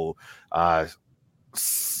Google,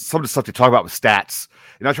 some of the stuff they talk about with stats,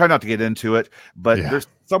 and I try not to get into it, but there's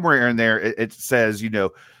somewhere in there it says, you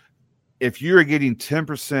know, if you're getting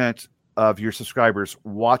 10% of your subscribers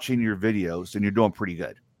watching your videos, then you're doing pretty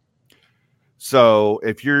good. So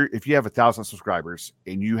if you have 1,000 subscribers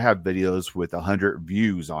and you have videos with 100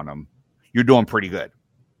 views on them, you're doing pretty good.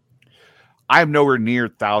 I'm nowhere near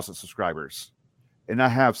 1,000 subscribers, and I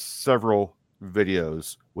have several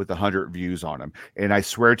videos with 100 views on them. And I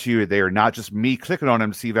swear to you, they are not just me clicking on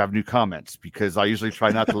them to see if I have new comments, because I usually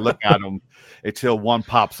try not to look at them until one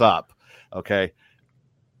pops up. Okay.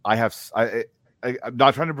 I'm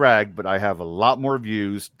not trying to brag, but I have a lot more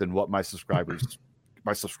views than what my subscribers,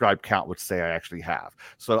 my subscribe count would say I actually have.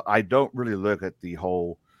 So I don't really look at the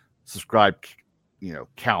whole subscribe, you know,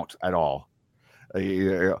 count at all.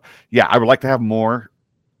 Yeah, I would like to have more,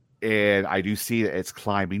 and I do see that it's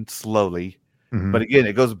climbing slowly. But again,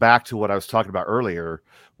 it goes back to what I was talking about earlier,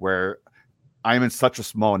 where I'm in such a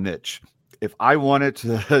small niche. If I wanted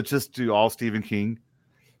to just do all Stephen King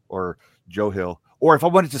or Joe Hill, or if I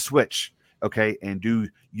wanted to switch, okay, and do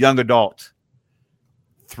young adult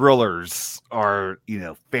thrillers or, you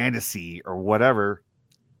know, fantasy or whatever,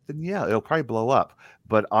 then yeah, it'll probably blow up.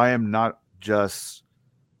 But I am not just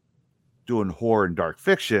doing horror and dark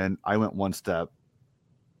fiction. I went one step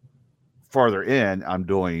farther in. I'm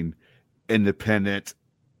doing independent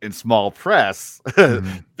and small press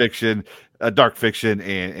fiction, dark fiction,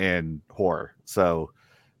 and horror. So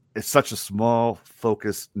it's such a small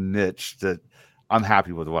focused niche that I'm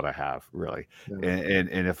happy with what I have, really. And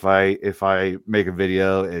if I make a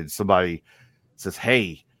video and somebody says,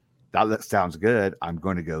 hey, that sounds good, I'm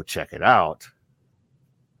going to go check it out,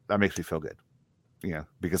 that makes me feel good. You know,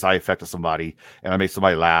 because I affected somebody and I made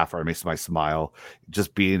somebody laugh or I made somebody smile,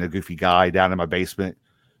 just being a goofy guy down in my basement,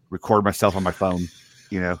 record myself on my phone,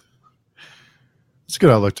 you know. It's a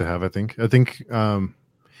good outlook to have, I think.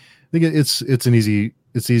 think it's an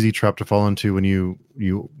easy trap to fall into when you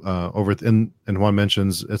over and Juan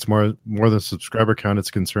mentions it's more than subscriber count. It's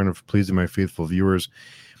a concern of pleasing my faithful viewers.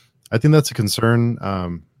 I think that's a concern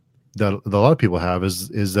that a lot of people have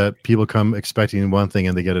is that people come expecting one thing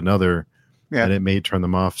and they get another, and it may turn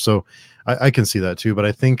them off. So I can see that too. But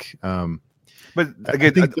I think, but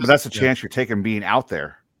again, but that's a chance you're taking being out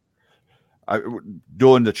there.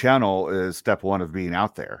 Doing the channel is step one of being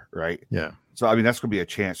out there, right? Yeah. So I mean, that's going to be a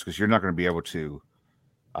chance because you're not going to be able to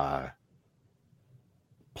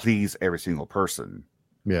please every single person.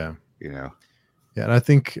 Yeah. You know. Yeah, and I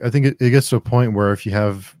think it gets to a point where if you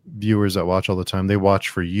have viewers that watch all the time, they watch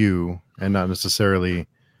for you and not necessarily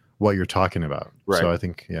what you're talking about. Right. So I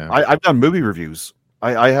think, yeah, I've done movie reviews.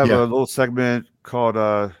 I have a little segment called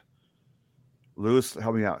Lewis,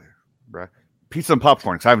 help me out here, bro. Pizza and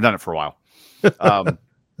popcorn, because I haven't done it for a while.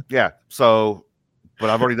 Yeah. So, but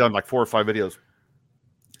I've already done like 4 or 5 videos.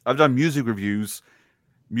 I've done music reviews,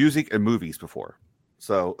 music and movies before.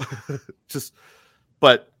 So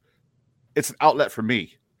but it's an outlet for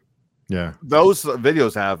me. Yeah. Those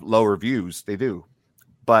videos have lower views. They do.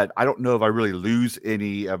 But I don't know if I really lose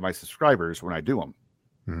any of my subscribers when I do them.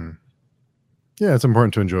 Mm-hmm. Yeah, it's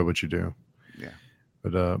important to enjoy what you do. Yeah.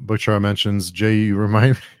 But Bookchar mentions, Jay, you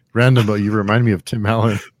remind me of Tim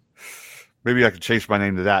Allen. Maybe I could change my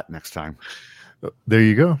name to that next time. There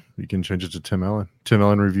you go. You can change it to Tim Allen. Tim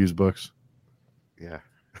Allen reviews books. Yeah.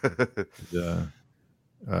 Yeah.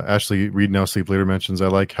 Ashley Read Now Sleep Later mentions, I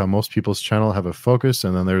like how most people's channel have a focus,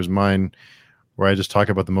 and then there's mine where I just talk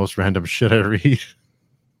about the most random shit I read.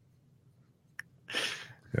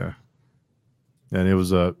 Yeah. And it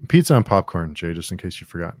was pizza and popcorn, Jay, just in case you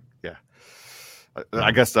forgot. Yeah.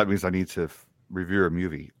 I guess that means I need to review a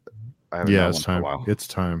movie. It's time. It's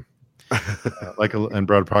time. And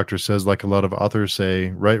Brad Proctor says, like a lot of authors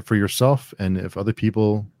say, write for yourself, and if other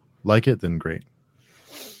people like it, then great.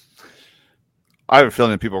 I have a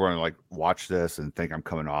feeling that people are going to like watch this and think I'm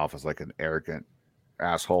coming off as like an arrogant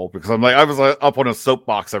asshole because I was like up on a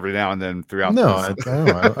soapbox every now and then throughout. No, I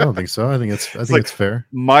don't think so. I think it's fair.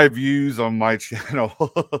 My views on my channel.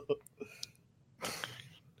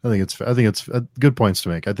 I think it's good points to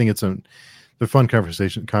make. I think they're fun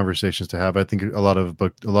conversations to have. I think a lot of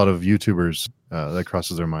YouTubers that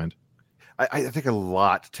crosses their mind. I think a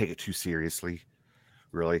lot take it too seriously,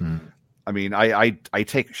 really. Mm. I mean, I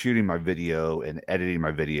take shooting my video and editing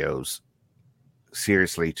my videos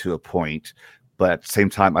seriously to a point, but at the same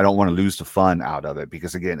time, I don't want to lose the fun out of it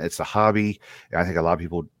because again, it's a hobby, and I think a lot of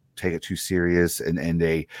people take it too serious and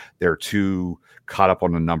they're too caught up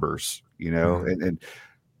on the numbers, you know, and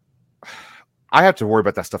I have to worry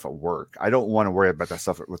about that stuff at work. I don't want to worry about that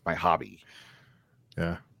stuff with my hobby.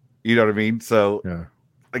 Yeah. You know what I mean? So yeah.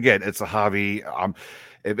 Again, it's a hobby.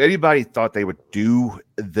 If anybody thought they would do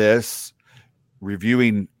this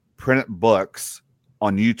reviewing printed books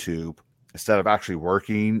on YouTube instead of actually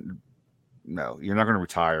working, no, you're not going to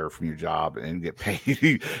retire from your job and get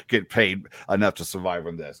paid enough to survive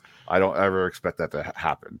on this. I don't ever expect that to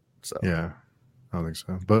happen. So yeah, I don't think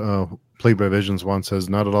so. But Played by Visions one says,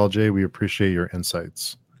 not at all, Jay. We appreciate your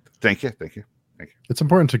insights. Thank you. It's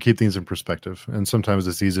important to keep things in perspective, and sometimes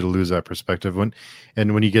it's easy to lose that perspective when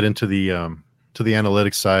you get into the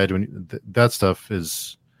analytics side, when that stuff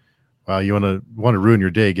is, you want to ruin your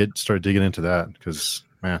day, start digging into that because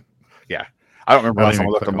man, yeah, I don't remember last time I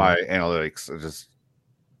looked at my analytics.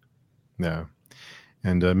 Yeah.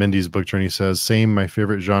 And Mindy's Book Journey says, same. My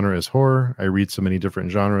favorite genre is horror. I read so many different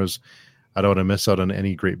genres. I don't want to miss out on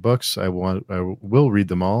any great books. I will read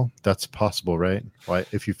them all. That's possible, right? Why,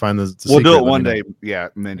 if you find the we'll do it one day. Yeah,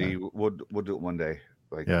 Mindy, yeah. We'll do it one day.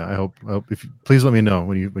 Yeah, I hope please let me know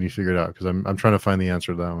when you figure it out because I'm trying to find the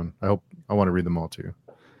answer to that one. I want to read them all too.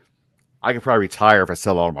 I could probably retire if I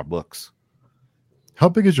sell all of my books. How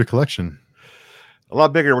big is your collection? A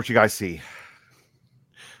lot bigger than what you guys see.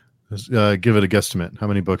 Give it a guesstimate. How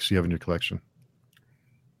many books do you have in your collection?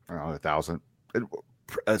 I don't know, 1,000.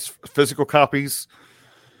 As physical copies,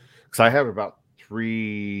 because I have about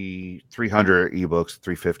 300 ebooks,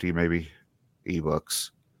 350 maybe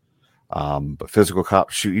ebooks. But physical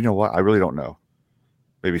copies, shoot, you know what? I really don't know.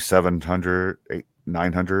 Maybe 700,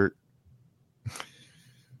 900.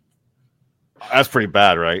 That's pretty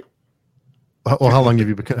bad, right? Well, how long have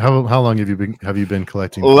you been? How long have you been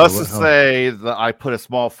collecting? Well, let's just say that I put a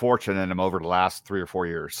small fortune in them over the last 3 or 4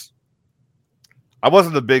 years. I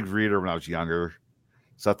wasn't a big reader when I was younger,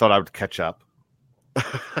 so I thought I would catch up.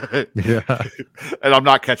 Yeah, and I'm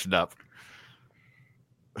not catching up.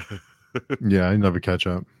 Yeah, I never catch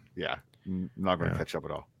up. Yeah, I'm not going to catch up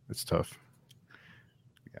at all. It's tough.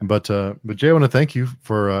 But Jay, I want to thank you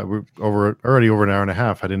for we're already over an hour and a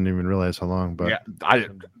half. I didn't even realize how long. But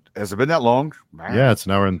has it been that long? Man. Yeah, it's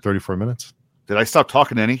an hour and 34 minutes. Did I stop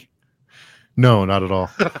talking any? No, not at all.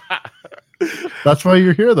 That's why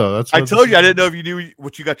you're here, though. I told you I didn't know if you knew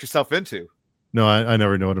what you got yourself into. No, I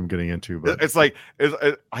never know what I'm getting into. But it's like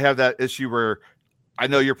I have that issue where I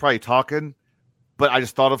know you're probably talking, but I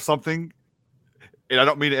just thought of something, and I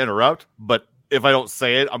don't mean to interrupt, but if I don't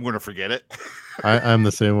say it, I'm going to forget it. I'm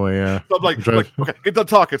the same way. Yeah, so I'm like, okay, get done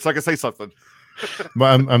talking so I can say something.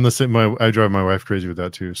 But I'm the same. I drive my wife crazy with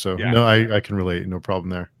that too. So no, I can relate. No problem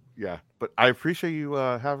there. Yeah, but I appreciate you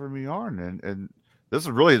having me on, and this is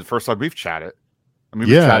really the first time we've chatted. I mean,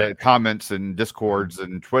 we chatted comments and Discords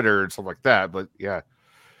and Twitter and stuff like that. But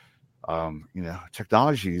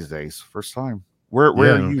technology these days, first time. Where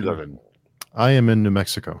are you living? I am in New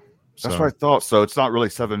Mexico. That's what I thought. So it's not really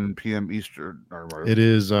 7 p.m. Eastern. It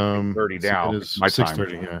is 30 now. It is my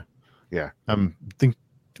 6:30. Yeah.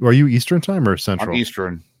 Are you Eastern time or Central? I'm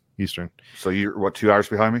Eastern. Eastern. So you're 2 hours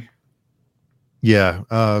behind me? Yeah.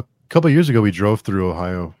 A couple of years ago, we drove through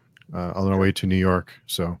Ohio on our way to New York.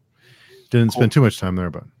 So didn't spend too much time there,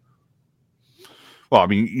 but. Well, I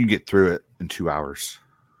mean, you can get through it in 2 hours.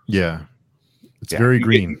 Yeah. It's very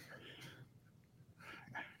green.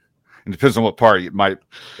 It depends on what part.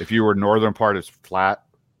 If you were northern part, it's flat.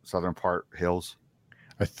 Southern part, hills.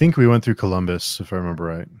 I think we went through Columbus, if I remember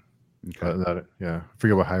right. Okay. I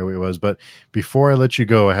forget what highway it was. But before I let you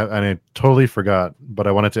go, I totally forgot, but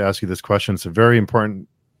I wanted to ask you this question. It's a very important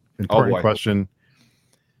question.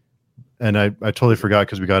 And I totally forgot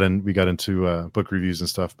because we got into book reviews and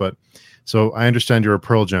stuff. But so I understand you're a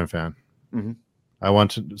Pearl Jam fan.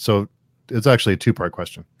 Mm-hmm. So it's actually a 2-part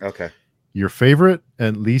question. Okay. Your favorite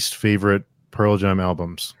and least favorite Pearl Jam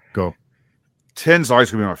albums. Go. 10's always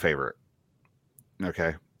gonna be my favorite.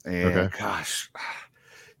 Okay. And gosh,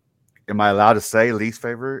 am I allowed to say least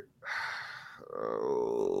favorite?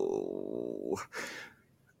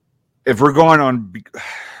 If we're going on,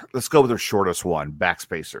 let's go with the shortest one,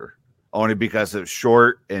 Backspacer. Only because it's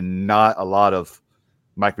short and not a lot of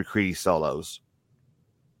Mike McCready solos.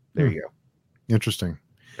 There you go. Interesting.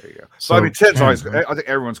 There you go. So I mean, 10's always. I think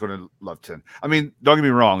everyone's going to love 10. I mean, don't get me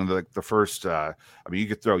wrong. The first. I mean, you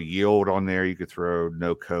could throw Yield on there. You could throw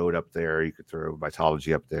No Code up there. You could throw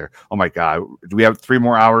Vitology up there. Oh my God! Do we have 3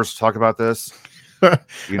 more hours to talk about this? I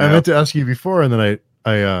meant to ask you before, and then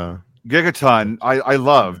I Gigaton, I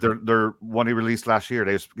love. They're one they released last year.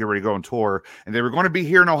 They just get ready to go on tour, and they were going to be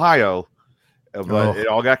here in Ohio, but it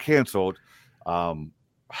all got canceled.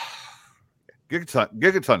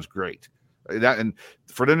 Gigaton's great. And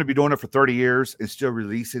for them to be doing it for 30 years and still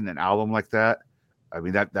releasing an album like that, I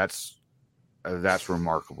mean that's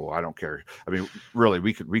remarkable. I don't care. I mean, really,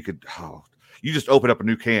 we could. Oh, you just open up a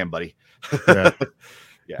new can, buddy. Yeah.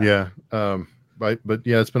 But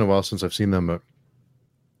yeah, it's been a while since I've seen them, but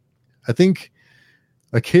I think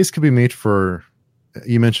a case could be made for.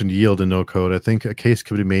 You mentioned Yield and No Code. I think a case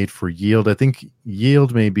could be made for Yield. I think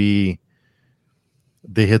Yield maybe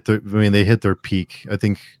they hit their peak. I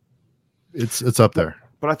think it's up there.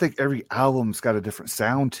 But I think every album's got a different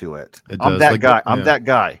sound to it. I'm that guy. I'm that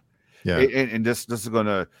guy. Yeah. And this is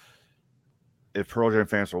gonna. If Pearl Jam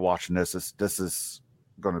fans are watching this is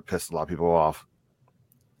gonna piss a lot of people off.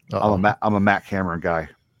 I'm a Matt Cameron guy.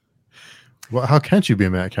 Well, how can't you be a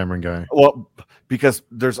Matt Cameron guy? Well, because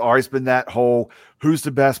there's always been that whole who's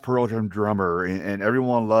the best Pearl Jam drummer, and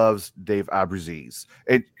everyone loves Dave Abruzzese.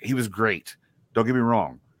 And he was great. Don't get me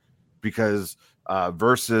wrong, because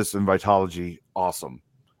Versus and Vitology, awesome.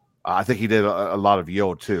 I think he did a lot of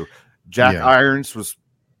Yield too. Jack Irons was,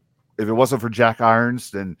 if it wasn't for Jack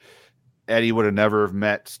Irons, then Eddie would have never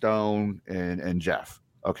met Stone and Jeff.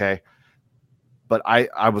 Okay. But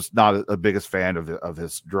I was not a biggest fan of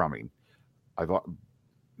his drumming.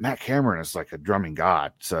 Matt Cameron is like a drumming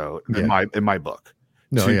god. So in my book,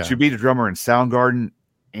 to be the drummer in Soundgarden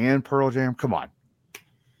and Pearl Jam, come on.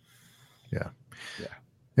 Yeah.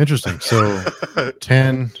 Interesting. So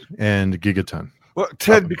 10 and Gigaton. Well,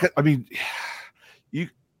 10 because I mean, you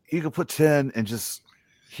can put 10 and just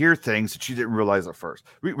hear things that you didn't realize at first.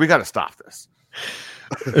 We got to stop this.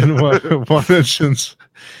 And one mentions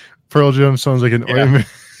Pearl Jam sounds like an ointment.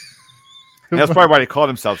 And that's probably why they call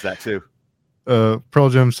themselves that too. Pearl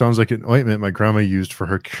Jam sounds like an ointment my grandma used for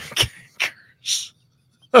her cankers.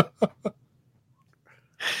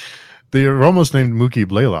 They were almost named Mookie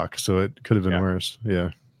Blaylock, so it could have been worse.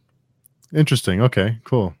 Yeah. Interesting. Okay,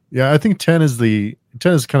 cool. Yeah, I think 10 is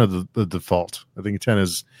kind of the default. I think 10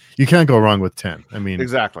 is, you can't go wrong with 10. I mean,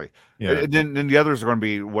 exactly. Yeah. And then the others are going to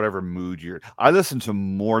be whatever mood you're. I listen to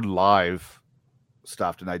more live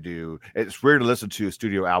stuff than I do. It's weird to listen to a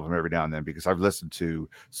studio album every now and then because I've listened to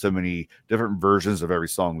so many different versions of every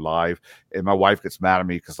song live, and my wife gets mad at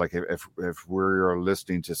me because like if we're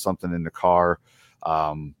listening to something in the car,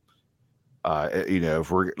 if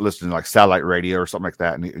we're listening to like satellite radio or something like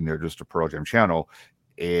that, and they're just a Pearl Jam channel,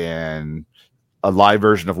 and a live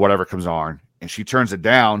version of whatever comes on, and she turns it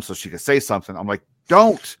down so she can say something, I'm like,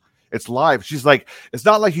 don't. It's live. She's like, it's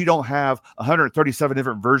not like you don't have 137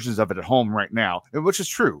 different versions of it at home right now, which is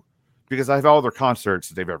true because I have all their concerts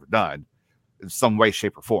that they've ever done in some way,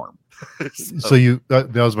 shape, or form. So you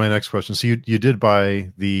that was my next question. So you did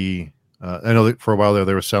buy the I know that for a while there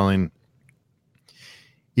they were selling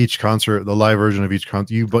each concert, the live version of each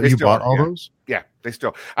concert. You bought all those? Yeah, they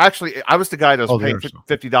still. Actually, I was the guy that was paying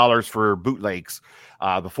 $50 for bootlegs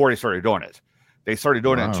before they started doing it. They started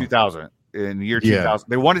doing it in 2000. In the year 2000,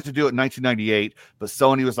 they wanted to do it in 1998, but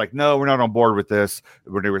Sony was like, "No, we're not on board with this."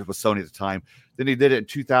 When they were with Sony at the time, then they did it in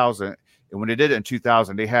 2000, and when they did it in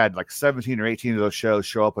 2000, they had like 17 or 18 of those shows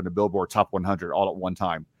show up on the Billboard Top 100 all at one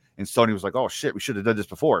time. And Sony was like, "Oh shit, we should have done this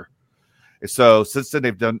before." And so since then,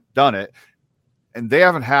 they've done it, and they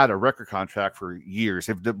haven't had a record contract for years.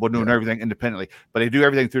 They've been doing everything independently, but they do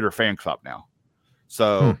everything through their fan club now.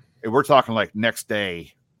 So if we're talking like next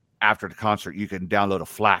day. After the concert, you can download a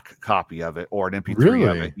FLAC copy of it or an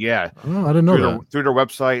MP3 of it. Yeah. Oh, I didn't know that. Through their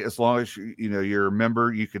website, as long as you're a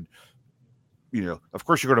member, you could, of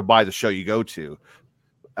course you're going to buy the show you go to.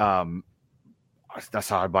 That's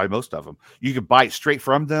how I buy most of them. You can buy it straight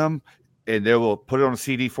from them and they will put it on a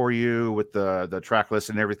CD for you with the track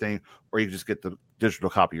list and everything, or you can just get the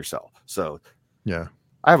digital copy yourself. So yeah,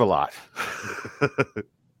 I have a lot.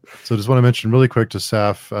 So just want to mention really quick to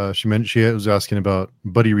Saf. She was asking about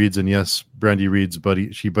Buddy reads, and yes, Brandy reads.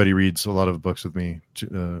 Buddy reads a lot of books with me.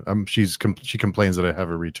 She complains that I have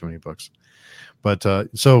her read too many books. But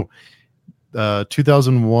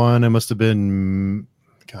 2001, it must have been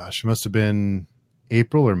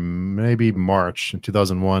April or maybe March in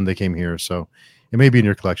 2001. They came here, so it may be in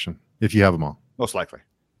your collection if you have them all. Most likely.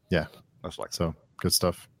 Yeah, most likely. So good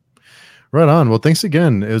stuff. Right on. Well, thanks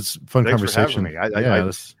again. It was a fun conversation. For having me.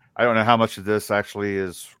 I don't know how much of this actually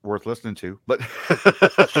is worth listening to, but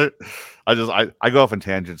I go off on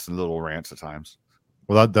tangents and little rants at times.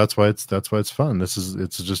 Well, that's why it's fun.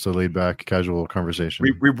 It's just a laid back, casual conversation.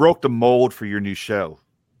 We broke the mold for your new show.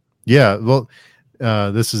 Yeah. Well,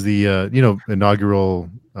 this is the inaugural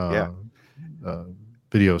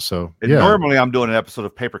video. So normally I'm doing an episode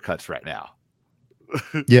of Paper Cuts right now.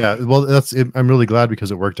 Yeah. Well, I'm really glad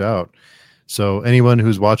because it worked out. So anyone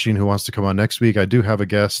who's watching who wants to come on next week, I do have a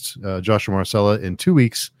guest, Joshua Marcella, in 2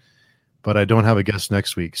 weeks, but I don't have a guest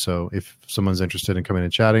next week. So if someone's interested in coming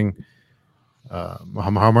and chatting,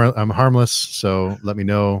 I'm harmless. So let me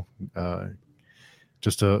know.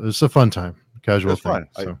 It's a fun time, casual thing.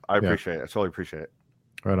 So, I appreciate it. I totally appreciate it.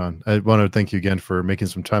 Right on. I want to thank you again for making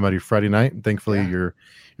some time out of your Friday night. And thankfully, your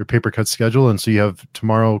Paper Cuts schedule. And so you have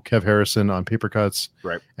tomorrow Kev Harrison on Paper Cuts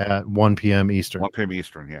at 1 p.m. Eastern. 1 p.m.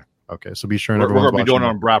 Eastern, yeah. Okay, so be sure we're going to be doing it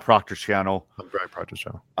on Brad Proctor's channel. On Brad Proctor's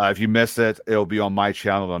channel. If you miss it, it'll be on my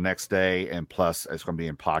channel the next day, and plus it's going to be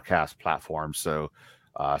in podcast platforms. So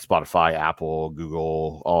Spotify, Apple,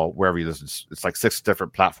 Google, wherever you listen. It's like 6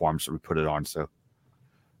 different platforms that we put it on. So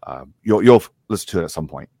you'll listen to it at some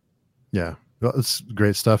point. Yeah, well, it's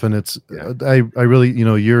great stuff, and it's I really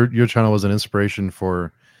your channel was an inspiration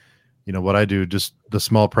for what I do, just the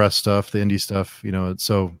small press stuff, the indie stuff.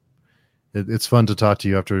 It's fun to talk to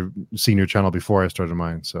you after seeing your channel before I started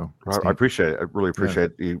mine. So I appreciate it. I really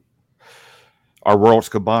appreciate our worlds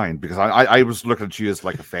combined, because I was looking at you as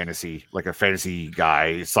like a fantasy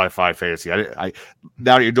guy, sci-fi fantasy. Now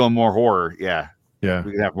that you're doing more horror, we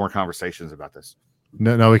can have more conversations about this.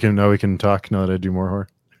 Now we can talk. Now that I do more horror,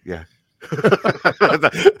 yeah.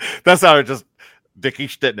 That's how it just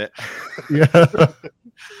dickish, didn't it? Yeah.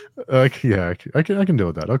 I can deal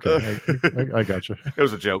with that. Okay, I got you. It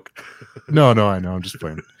was a joke. No, I know. I'm just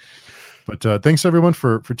playing. But thanks everyone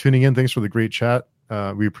for tuning in. Thanks for the great chat.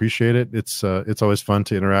 We appreciate it. It's always fun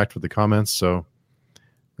to interact with the comments. So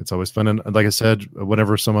it's always fun. And like I said,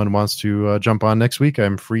 whenever someone wants to jump on next week,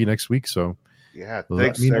 I'm free next week. So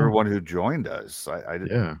thanks to everyone who joined us.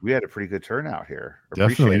 We had a pretty good turnout here.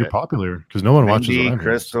 Definitely, you're popular because no one watches.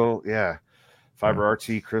 Crystal, Fiber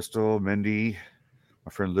RT, Crystal, Mindy.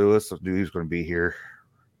 My friend Lewis, I knew he was going to be here.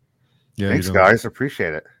 Yeah, thanks, guys.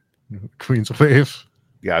 Appreciate it. Queens Wave.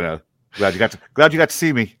 Yeah, I know. Glad you got to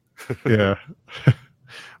see me. Yeah.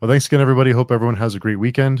 Well, thanks again, everybody. Hope everyone has a great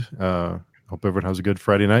weekend. Hope everyone has a good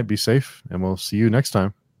Friday night. Be safe, and we'll see you next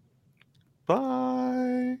time.